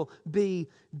will be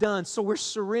done. So we're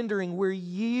surrendering. We're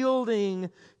yielding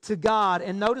to God.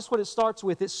 And notice what it starts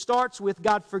with. It starts with,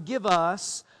 God, forgive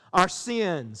us our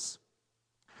sins.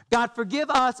 God, forgive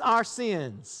us our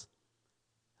sins.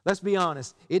 Let's be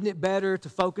honest. Isn't it better to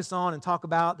focus on and talk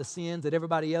about the sins that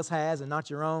everybody else has and not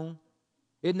your own?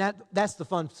 That's the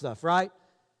fun stuff, right?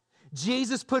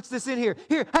 Jesus puts this in here.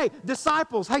 Here, hey,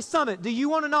 disciples, hey, Summit, do you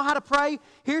want to know how to pray?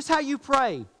 Here's how you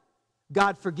pray.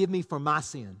 God, forgive me for my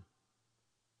sin.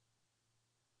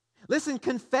 Listen,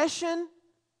 confession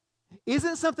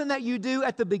isn't something that you do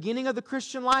at the beginning of the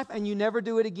Christian life and you never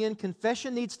do it again.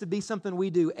 Confession needs to be something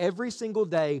we do every single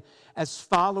day as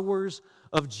followers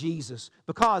of Jesus.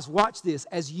 Because, watch this,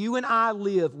 as you and I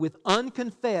live with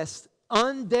unconfessed,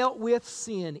 undealt with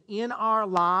sin in our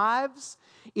lives,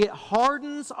 it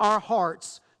hardens our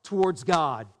hearts towards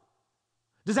God.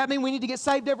 Does that mean we need to get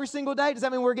saved every single day? Does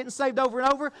that mean we're getting saved over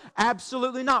and over?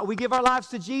 Absolutely not. We give our lives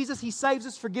to Jesus. He saves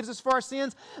us, forgives us for our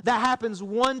sins. That happens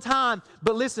one time.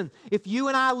 But listen, if you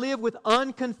and I live with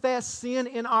unconfessed sin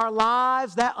in our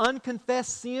lives, that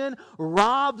unconfessed sin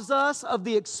robs us of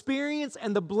the experience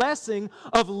and the blessing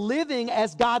of living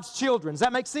as God's children. Does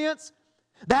that make sense?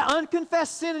 That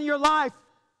unconfessed sin in your life,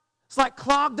 it's like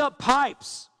clogged up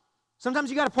pipes.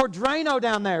 Sometimes you got to pour Drano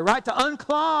down there, right? To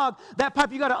unclog that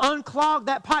pipe, you got to unclog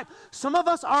that pipe. Some of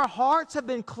us, our hearts have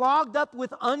been clogged up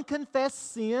with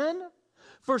unconfessed sin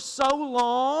for so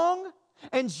long.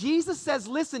 And Jesus says,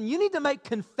 listen, you need to make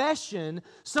confession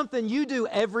something you do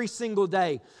every single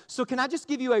day. So can I just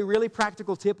give you a really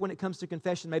practical tip when it comes to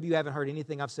confession? Maybe you haven't heard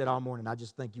anything I've said all morning. I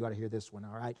just think you ought to hear this one,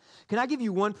 all right? Can I give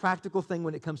you one practical thing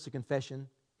when it comes to confession?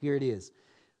 Here it is.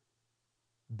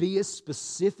 Be as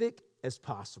specific as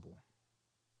possible.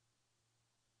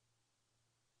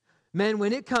 Man,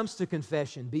 when it comes to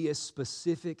confession, be as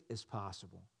specific as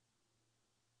possible.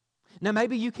 Now,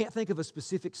 maybe you can't think of a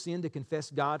specific sin to confess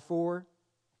God for,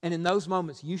 and in those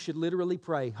moments, you should literally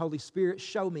pray, Holy Spirit,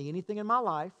 show me anything in my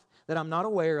life that I'm not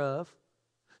aware of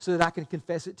so that I can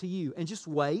confess it to you. And just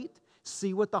wait,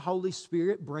 see what the Holy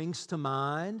Spirit brings to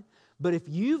mind. But if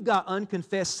you've got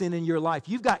unconfessed sin in your life,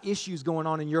 you've got issues going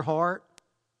on in your heart,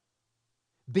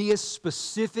 be as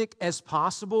specific as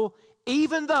possible,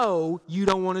 even though you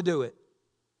don't want to do it.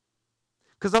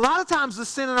 Because a lot of times the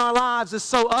sin in our lives is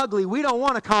so ugly, we don't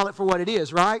want to call it for what it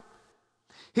is, right?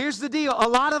 Here's the deal. A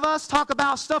lot of us talk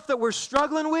about stuff that we're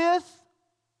struggling with.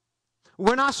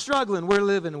 We're not struggling. We're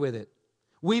living with it.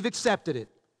 We've accepted it,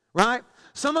 right?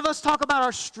 Some of us talk about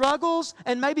our struggles,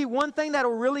 and maybe one thing that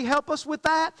will really help us with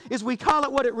that is we call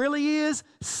it what it really is,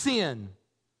 sin.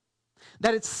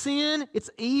 That it's sin,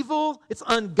 it's evil, it's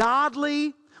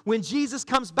ungodly. When Jesus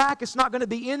comes back, it's not going to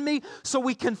be in me, so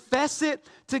we confess it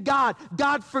to God.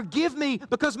 God, forgive me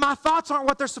because my thoughts aren't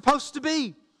what they're supposed to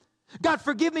be. God,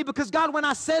 forgive me because, God, when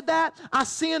I said that, I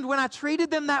sinned. When I treated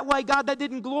them that way, God, that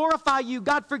didn't glorify you.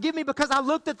 God, forgive me because I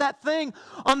looked at that thing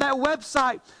on that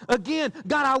website. Again,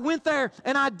 God, I went there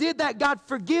and I did that. God,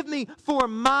 forgive me for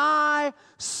my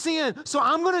sin. So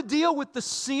I'm going to deal with the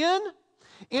sin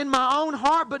in my own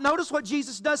heart. But notice what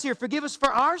Jesus does here. Forgive us for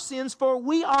our sins, for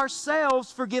we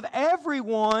ourselves forgive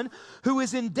everyone who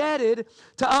is indebted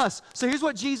to us. So here's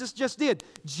what Jesus just did.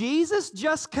 Jesus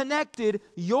just connected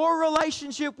your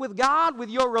relationship with God with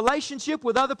your relationship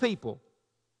with other people.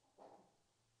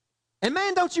 And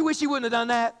man, don't you wish you wouldn't have done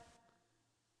that?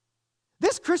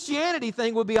 This Christianity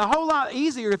thing would be a whole lot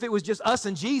easier if it was just us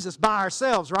and Jesus by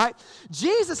ourselves, right?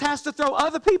 Jesus has to throw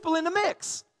other people in the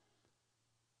mix.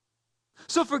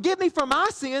 So forgive me for my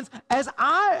sins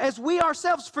as we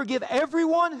ourselves forgive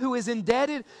everyone who is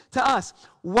indebted to us.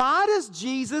 Why does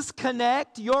Jesus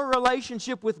connect your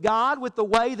relationship with God with the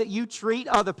way that you treat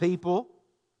other people?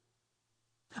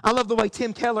 I love the way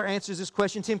Tim Keller answers this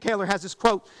question. Tim Keller has this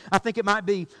quote. I think it might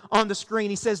be on the screen.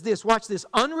 He says this, watch this.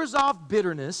 Unresolved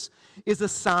bitterness is a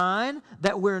sign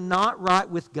that we're not right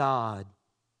with God.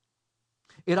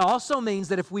 It also means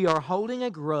that if we are holding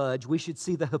a grudge, we should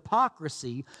see the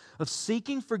hypocrisy of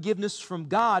seeking forgiveness from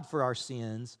God for our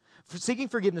sins, seeking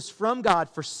forgiveness from God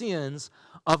for sins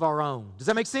of our own. Does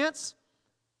that make sense?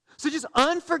 So just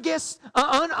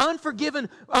unforgiven,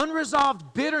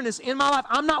 unresolved bitterness in my life,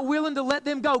 I'm not willing to let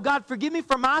them go. God, forgive me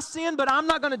for my sin, but I'm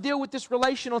not going to deal with this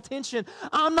relational tension.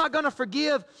 I'm not going to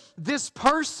forgive this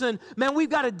person. Man, we've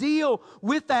got to deal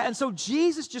with that. And so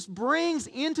Jesus just brings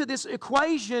into this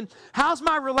equation, how's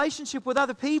my relationship with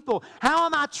other people? How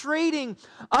am I treating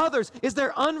others? Is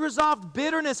there unresolved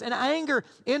bitterness and anger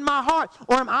in my heart?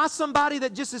 Or am I somebody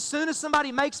that just as soon as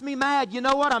somebody makes me mad, you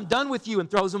know what, I'm done with you, and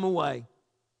throws them away?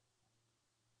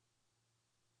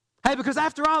 Hey, because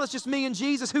after all, it's just me and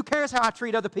Jesus. Who cares how I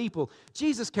treat other people?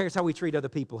 Jesus cares how we treat other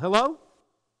people. Hello?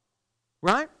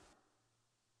 Right?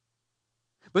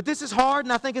 But this is hard,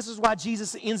 and I think this is why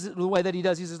Jesus ends it the way that he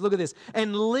does. He says, look at this.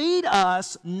 And lead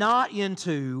us not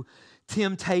into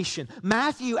temptation.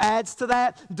 Matthew adds to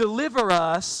that, deliver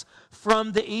us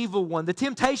from the evil one. The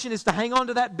temptation is to hang on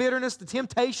to that bitterness. The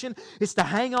temptation is to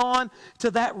hang on to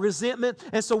that resentment.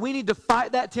 And so we need to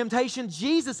fight that temptation.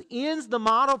 Jesus ends the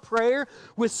model prayer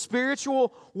with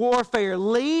spiritual warfare.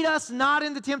 Lead us not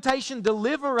into temptation.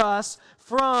 Deliver us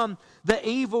from the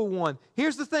evil one.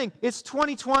 Here's the thing. It's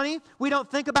 2020. We don't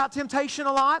think about temptation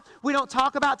a lot. We don't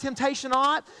talk about temptation a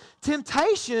lot.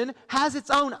 Temptation has its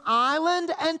own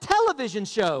island and television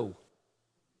show.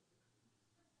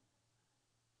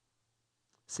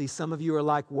 See, some of you are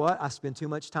like, what? I spend too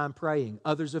much time praying.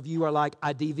 Others of you are like,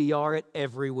 I DVR it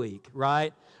every week,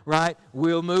 right? Right?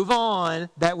 We'll move on.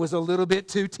 That was a little bit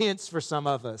too tense for some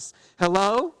of us.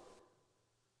 Hello?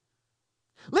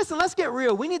 Listen, let's get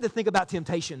real. We need to think about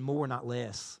temptation more, not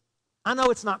less. I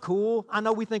know it's not cool. I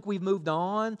know we think we've moved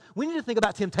on. We need to think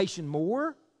about temptation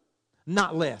more,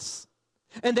 not less.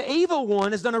 And the evil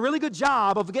one has done a really good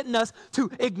job of getting us to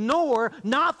ignore,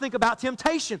 not think about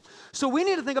temptation. So we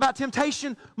need to think about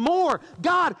temptation more.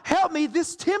 God, help me.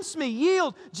 This tempts me.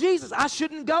 Yield. Jesus, I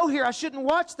shouldn't go here. I shouldn't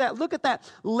watch that. Look at that.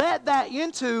 Let that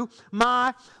into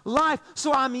my life.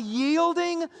 So I'm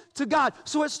yielding to God.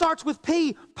 So it starts with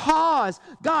P, pause.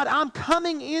 God, I'm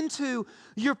coming into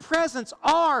your presence.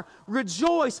 R,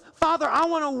 rejoice. Father, I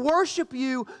want to worship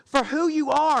you for who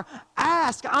you are.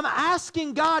 Ask. I'm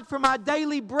asking God for my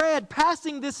daily bread,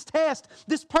 passing this test.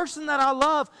 This person that I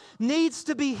love needs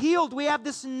to be healed. We have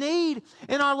this need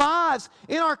in our lives,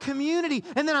 in our community,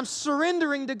 and then I'm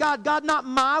surrendering to God. God, not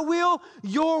my will,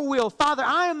 your will. Father,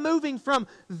 I am moving from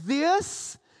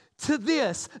this to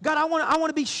this. God, I want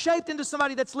to be shaped into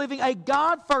somebody that's living a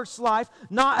God-first life,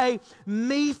 not a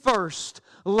me-first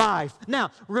life.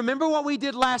 Now, remember what we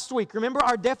did last week. Remember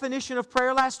our definition of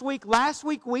prayer last week? Last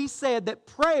week we said that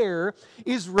prayer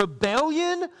is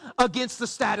rebellion against the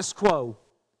status quo.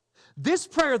 This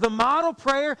prayer, the model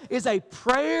prayer, is a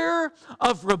prayer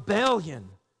of rebellion.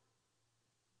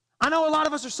 I know a lot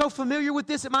of us are so familiar with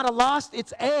this, it might have lost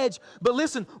its edge. But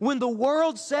listen, when the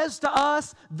world says to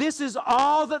us, this is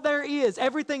all that there is,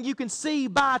 everything you can see,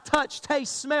 buy, touch,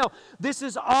 taste, smell, this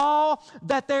is all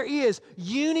that there is.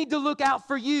 You need to look out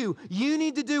for you. You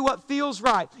need to do what feels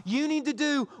right. You need to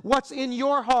do what's in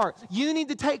your heart. You need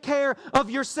to take care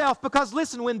of yourself. Because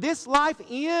listen, when this life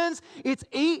ends, it's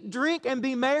eat, drink, and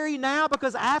be merry now,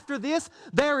 because after this,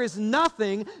 there is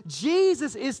nothing.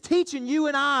 Jesus is teaching you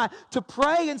and I to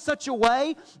pray in such a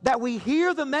way that we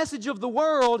hear the message of the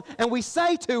world and we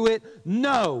say to it,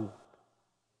 no.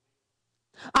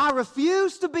 I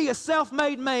refuse to be a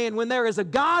self-made man when there is a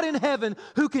God in heaven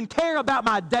who can care about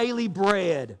my daily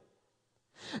bread.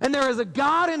 And there is a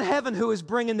God in heaven who is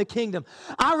bringing the kingdom.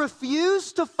 I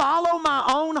refuse to follow my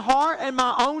own heart and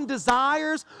my own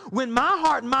desires when my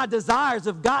heart and my desires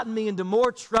have gotten me into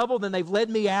more trouble than they've led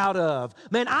me out of.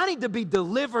 Man, I need to be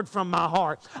delivered from my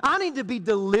heart. I need to be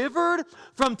delivered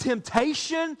from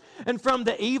temptation and from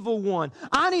the evil one.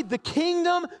 I need the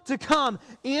kingdom to come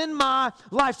in my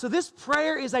life. So this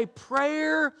prayer is a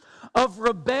prayer of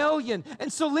rebellion.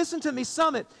 And so listen to me,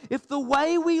 Summit. If the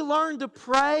way we learn to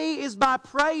pray is by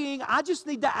praying, I just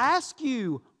need to ask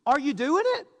you, are you doing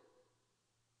it?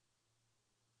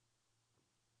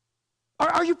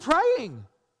 Are you praying?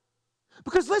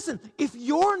 Because listen, if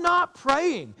you're not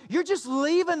praying, you're just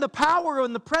leaving the power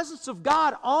and the presence of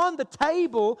God on the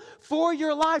table for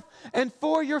your life and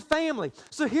for your family.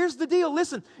 So here's the deal.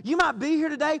 Listen, you might be here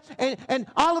today and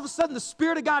all of a sudden the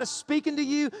Spirit of God is speaking to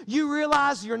you. You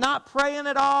realize you're not praying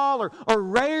at all or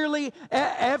rarely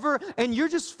ever, and you're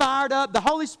just fired up. The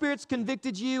Holy Spirit's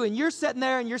convicted you, and you're sitting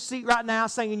there in your seat right now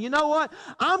saying, you know what?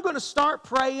 I'm going to start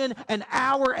praying an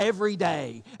hour every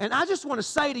day. And I just want to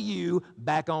say to you,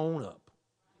 back on up.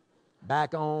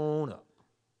 Back on up.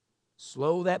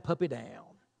 Slow that puppy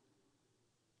down.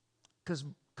 Because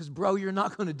bro, you're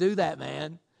not going to do that,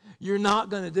 man. You're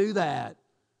not going to do that.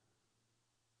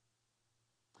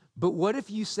 But what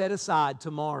if you set aside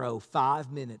tomorrow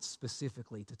 5 minutes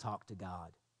specifically to talk to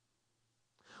God?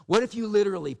 What if you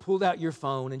literally pulled out your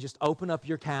phone and just opened up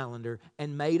your calendar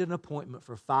and made an appointment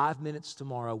for 5 minutes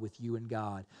tomorrow with you and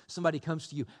God? Somebody comes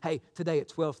to you, hey, today at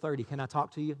 12:30, can I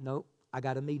talk to you? Nope. I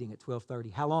got a meeting at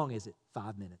 12:30. How long is it?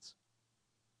 5 minutes.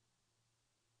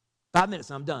 5 minutes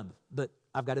and I'm done, but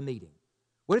I've got a meeting.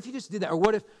 What if you just did that? Or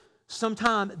what if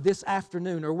sometime this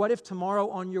afternoon? Or what if tomorrow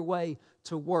on your way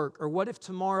to work? Or what if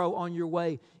tomorrow on your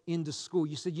way into school?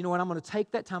 You said, you know what, I'm going to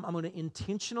take that time. I'm going to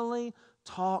intentionally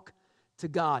talk to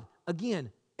God. Again,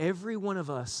 every one of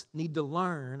us need to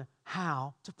learn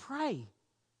how to pray.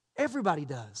 Everybody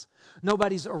does.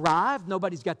 Nobody's arrived.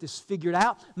 Nobody's got this figured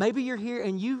out. Maybe you're here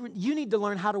and you need to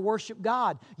learn how to worship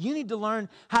God. You need to learn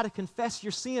how to confess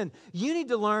your sin. You need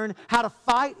to learn how to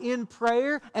fight in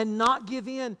prayer and not give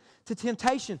in to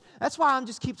temptation. That's why I'm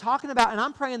just keep talking about, and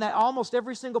I'm praying that almost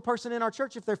every single person in our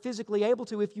church, if they're physically able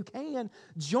to, if you can,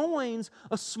 joins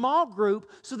a small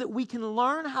group so that we can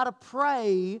learn how to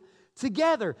pray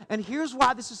together. And here's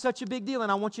why this is such a big deal,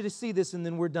 and I want you to see this and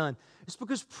then we're done. It's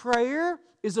because prayer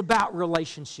is about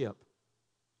relationship.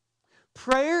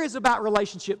 Prayer is about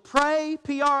relationship. Pray,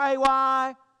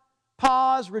 P-R-A-Y,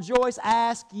 Pause, rejoice,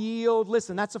 ask, yield.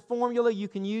 Listen, that's a formula. You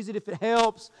can use it if it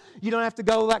helps. You don't have to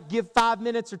go like give 5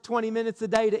 minutes or 20 minutes a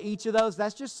day to each of those.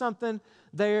 That's just something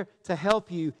there to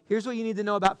help you. Here's what you need to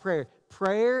know about prayer.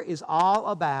 Prayer is all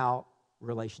about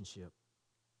relationship.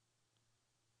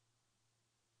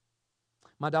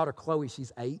 My daughter Chloe,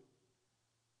 she's 8.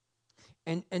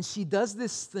 And she does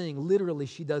this thing, literally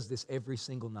she does this every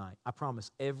single night. I promise,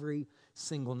 every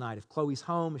single night. If Chloe's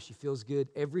home, if she feels good,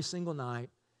 every single night,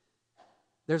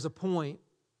 there's a point,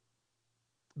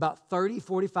 about 30,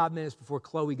 45 minutes before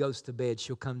Chloe goes to bed,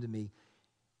 she'll come to me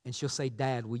and she'll say,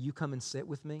 Dad, will you come and sit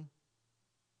with me?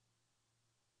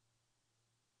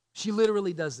 She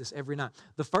literally does this every night.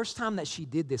 The first time that she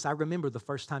did this, I remember the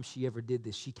first time she ever did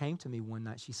this. She came to me one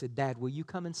night. She said, Dad, will you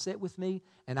come and sit with me?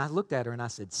 And I looked at her and I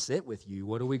said, sit with you?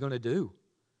 What are we going to do?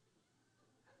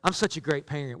 I'm such a great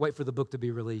parent. Wait for the book to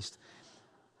be released.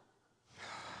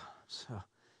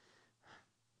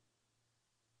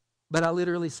 But I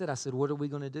literally said, what are we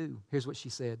going to do? Here's what she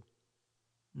said.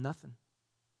 Nothing.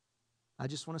 I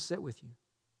just want to sit with you.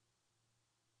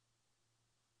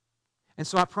 And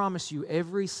so I promise you,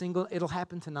 it'll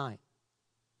happen tonight.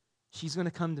 She's going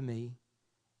to come to me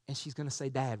and she's going to say,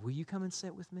 Dad, will you come and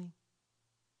sit with me?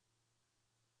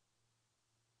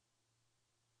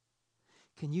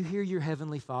 Can you hear your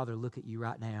Heavenly Father look at you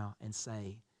right now and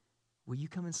say, will you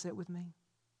come and sit with me?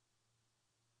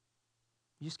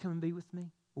 You just come and be with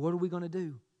me? What are we going to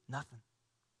do? Nothing.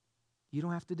 You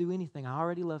don't have to do anything. I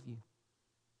already love you.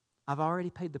 I've already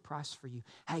paid the price for you.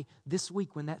 Hey, this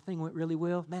week when that thing went really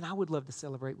well, man, I would love to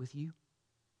celebrate with you.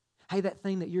 Hey, that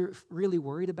thing that you're really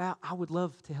worried about, I would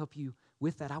love to help you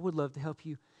with that. I would love to help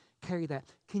you carry that.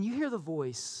 Can you hear the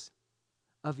voice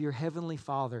of your Heavenly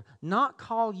Father not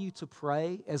call you to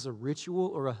pray as a ritual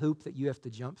or a hoop that you have to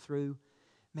jump through?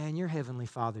 Man, your Heavenly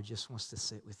Father just wants to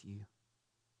sit with you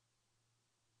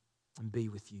and be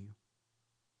with you.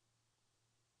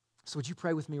 So would you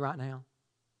pray with me right now?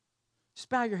 Just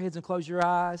bow your heads and close your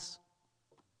eyes.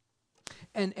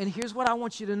 And here's what I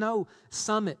want you to know,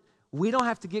 Summit. We don't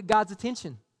have to get God's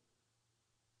attention.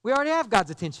 We already have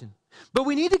God's attention. But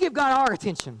we need to give God our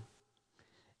attention.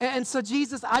 And so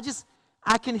Jesus,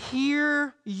 I can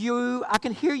hear you. I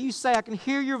can hear you say, I can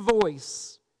hear your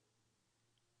voice.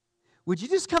 Would you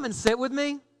just come and sit with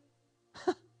me?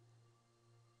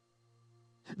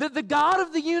 The God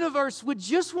of the universe would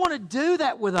just want to do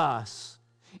that with us.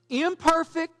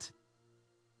 Imperfect,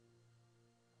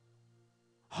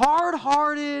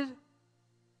 hard-hearted,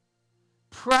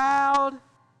 proud,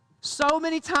 so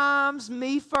many times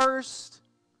me first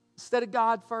instead of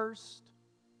God first,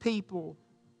 people.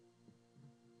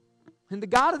 And the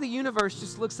God of the universe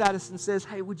just looks at us and says,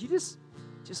 hey, would you just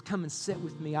come and sit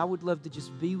with me? I would love to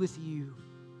just be with you.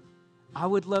 I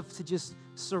would love to just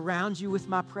surround you with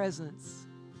my presence.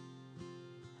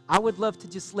 I would love to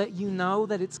just let you know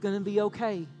that it's going to be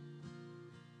okay.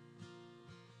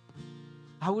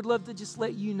 I would love to just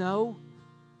let you know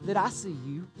that I see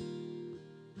you.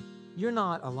 You're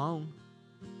not alone.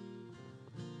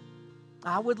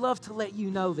 I would love to let you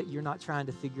know that you're not trying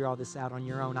to figure all this out on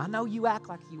your own. I know you act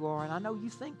like you are, and I know you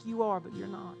think you are, but you're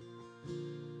not.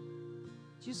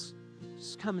 Just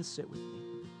come and sit with me.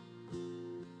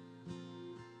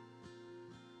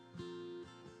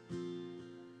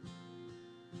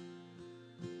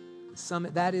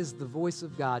 Summit, that is the voice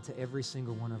of God to every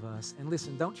single one of us. And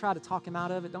listen, don't try to talk Him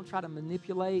out of it. Don't try to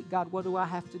manipulate. God, what do I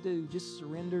have to do? Just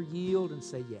surrender, yield, and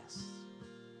say yes.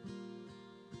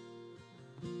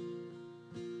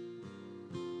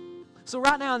 So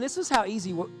right now, and this is how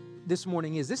easy this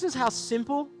morning is. This is how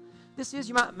simple this is.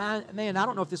 You might, man, I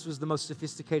don't know if this was the most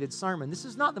sophisticated sermon. This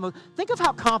is not the most. Think of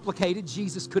how complicated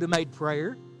Jesus could have made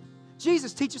prayer.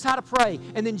 Jesus teaches how to pray,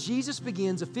 and then Jesus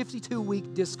begins a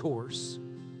 52-week discourse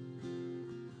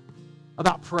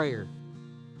about prayer.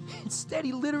 Instead,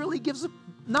 He literally gives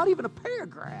not even a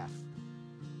paragraph.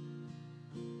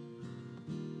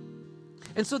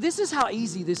 And so this is how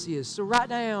easy this is. So right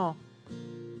now,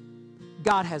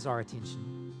 God has our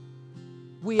attention.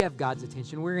 We have God's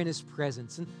attention. We're in His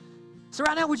presence. And so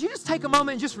right now, would you just take a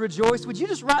moment and just rejoice? Would you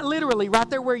just literally right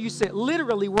there where you sit,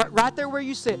 literally right there where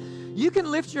you sit. You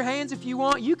can lift your hands if you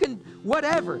want. You can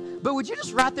whatever. But would you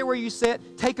just right there where you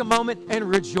sit, take a moment and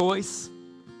rejoice?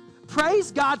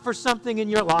 Praise God for something in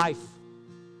your life.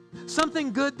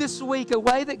 Something good this week, a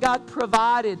way that God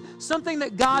provided, something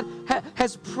that God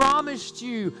has promised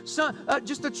you,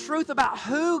 just the truth about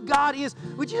who God is.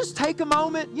 Would you just take a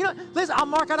moment? You know, listen,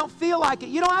 Mark, I don't feel like it.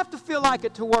 You don't have to feel like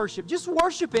it to worship. Just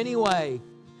worship anyway.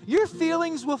 Your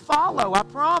feelings will follow, I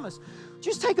promise.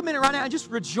 Just take a minute right now and just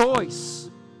rejoice.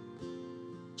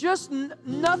 just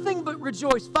nothing but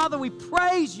rejoice. Father, we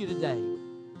praise you today.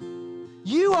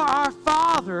 You are our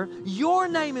Father. Your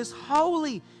name is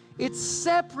holy. It's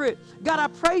separate. God, I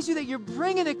praise you that you're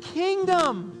bringing a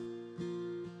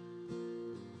kingdom.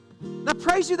 And I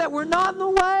praise you that we're not in the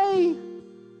way.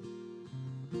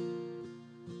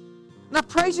 And I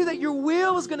praise you that your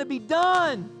will is going to be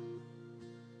done.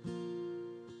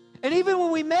 And even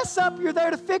when we mess up, you're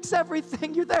there to fix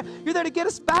everything. You're there to get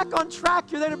us back on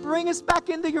track. You're there to bring us back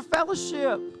into your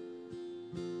fellowship.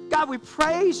 God, we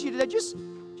praise you today. Just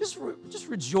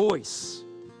rejoice.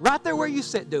 Right there where you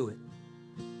sit, do it.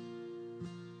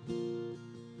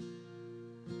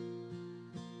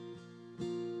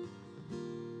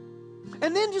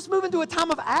 And then just move into a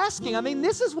time of asking. I mean,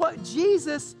 this is what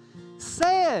Jesus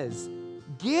says.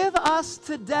 Give us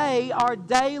today our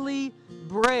daily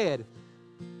bread.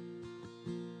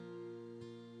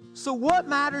 So what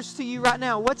matters to you right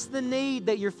now? What's the need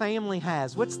that your family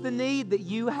has? What's the need that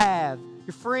you have,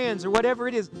 your friends, or whatever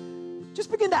it is?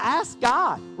 Just begin to ask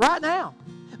God right now.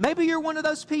 Maybe you're one of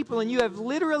those people and you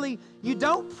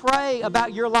don't pray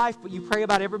about your life, but you pray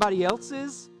about everybody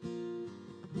else's.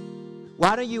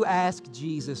 Why don't you ask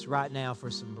Jesus right now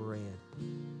for some bread?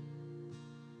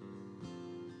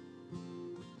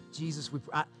 Jesus,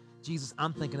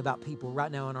 I'm thinking about people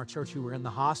right now in our church who are in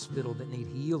the hospital that need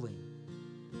healing.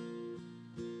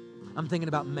 I'm thinking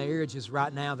about marriages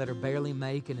right now that are barely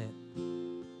making it.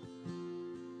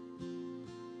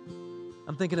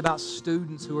 I'm thinking about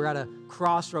students who are at a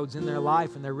crossroads in their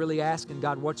life and they're really asking,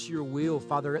 God, what's your will?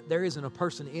 Father, there isn't a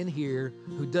person in here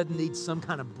who doesn't need some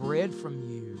kind of bread from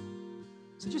you.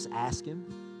 So just ask Him.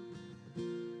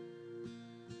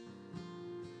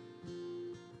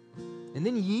 And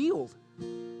then yield.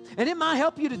 And it might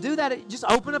help you to do that. Just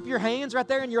open up your hands right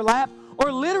there in your lap,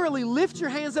 or literally lift your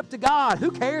hands up to God.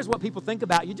 Who cares what people think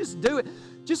about you? Just do it.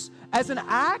 Just as an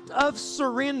act of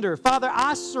surrender. Father,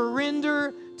 I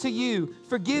surrender to you.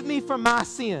 Forgive me for my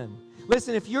sin.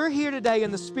 Listen, if you're here today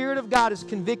and the Spirit of God is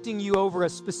convicting you over a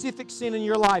specific sin in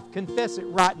your life, confess it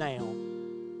right now.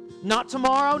 Not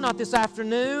tomorrow, not this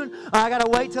afternoon. I got to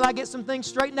wait till I get some things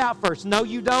straightened out first. No,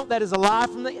 you don't. That is a lie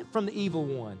from the evil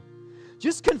one.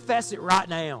 Just confess it right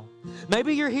now.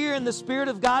 Maybe you're here and the Spirit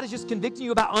of God is just convicting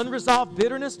you about unresolved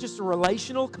bitterness, just a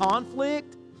relational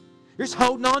conflict. You're just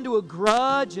holding on to a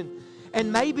grudge,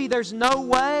 and maybe there's no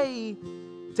way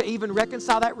to even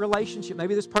reconcile that relationship.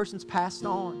 Maybe this person's passed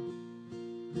on.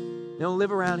 They don't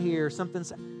live around here or something.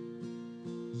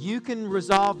 You can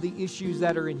resolve the issues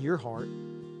that are in your heart.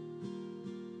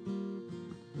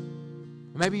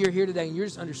 Maybe you're here today and you're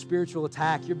just under spiritual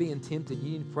attack. You're being tempted.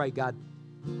 You need to pray, God,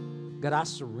 I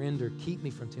surrender. Keep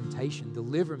me from temptation.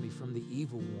 Deliver me from the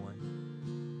evil one.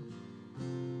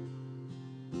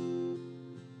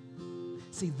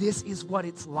 See, this is what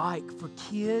it's like for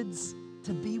kids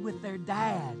to be with their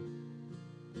dad.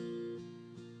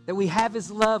 That we have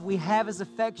His love, we have His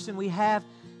affection, we have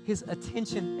His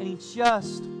attention, and He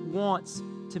just wants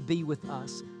to be with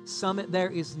us. Summit, there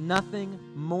is nothing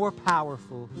more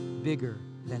powerful, bigger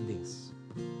than this.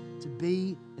 To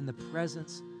be in the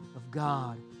presence of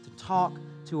God, to talk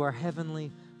to our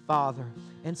Heavenly Father.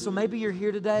 And so maybe you're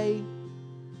here today,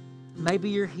 maybe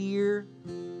you're here,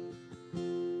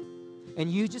 and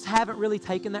you just haven't really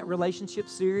taken that relationship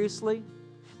seriously.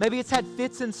 Maybe it's had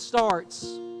fits and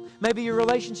starts. Maybe your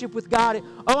relationship with God,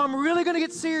 I'm really going to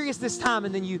get serious this time,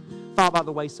 and then you fall by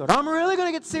the wayside. I'm really going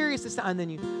to get serious this time, and then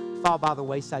you fall by the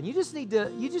wayside. You just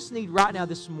need right now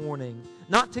this morning,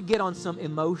 not to get on some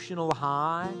emotional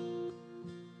high,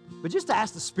 but just to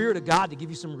ask the Spirit of God to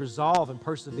give you some resolve and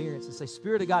perseverance and say,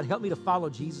 Spirit of God, help me to follow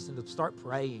Jesus and to start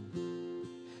praying.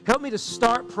 Help me to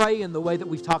start praying the way that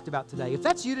we've talked about today. If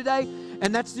that's you today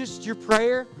and that's just your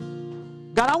prayer,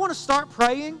 God, I want to start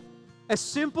praying as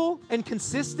simple and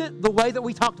consistent the way that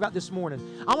we talked about this morning.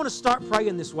 I want to start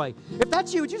praying this way. If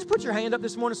that's you, would you just put your hand up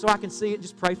this morning so I can see it?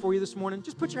 Just pray for you this morning.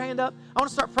 Just put your hand up. I want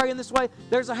to start praying this way.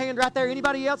 There's a hand right there.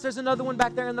 Anybody else? There's another one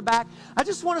back there in the back. I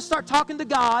just want to start talking to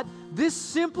God this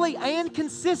simply and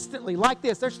consistently like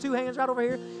this. There's two hands right over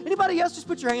here. Anybody else? Just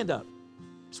put your hand up.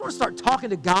 Just want to start talking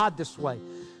to God this way.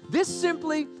 This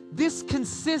simply, this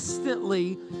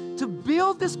consistently, to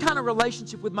build this kind of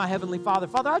relationship with my Heavenly Father.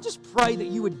 Father, I just pray that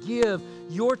you would give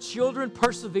your children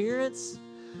perseverance,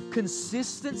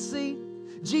 consistency.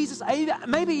 Jesus,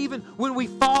 maybe even when we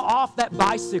fall off that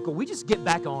bicycle, we just get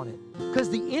back on it. Because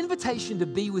the invitation to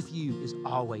be with you is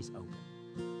always open.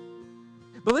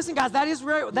 But listen, guys, that is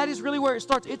really where it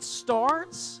starts. It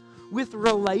starts with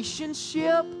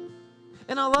relationship.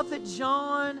 And I love that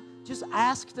John just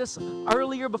asked us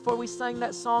earlier before we sang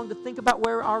that song to think about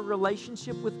where our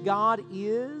relationship with God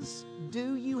is.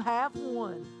 Do you have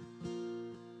one?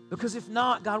 Because if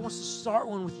not, God wants to start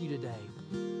one with you today.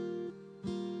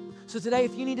 So today,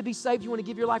 if you need to be saved, you want to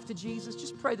give your life to Jesus,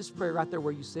 just pray this prayer right there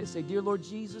where you sit. Say, Dear Lord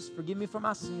Jesus, forgive me for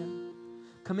my sin.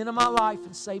 Come into my life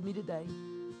and save me today.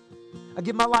 I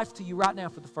give my life to you right now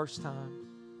for the first time.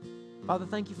 Father,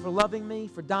 thank you for loving me,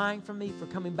 for dying for me, for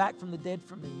coming back from the dead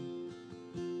for me.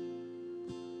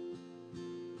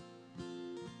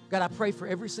 God, I pray for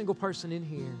every single person in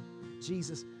here,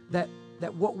 Jesus, that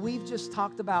what we've just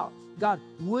talked about, God,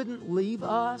 wouldn't leave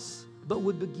us, but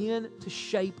would begin to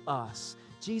shape us.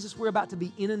 Jesus, we're about to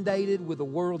be inundated with a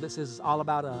world that says it's all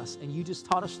about us, and you just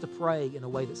taught us to pray in a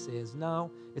way that says,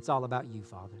 no, it's all about you,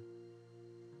 Father.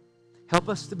 Help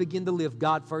us to begin to live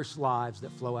God-first lives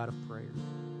that flow out of prayer.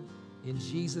 In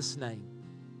Jesus' name.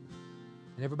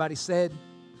 And everybody said,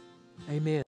 amen.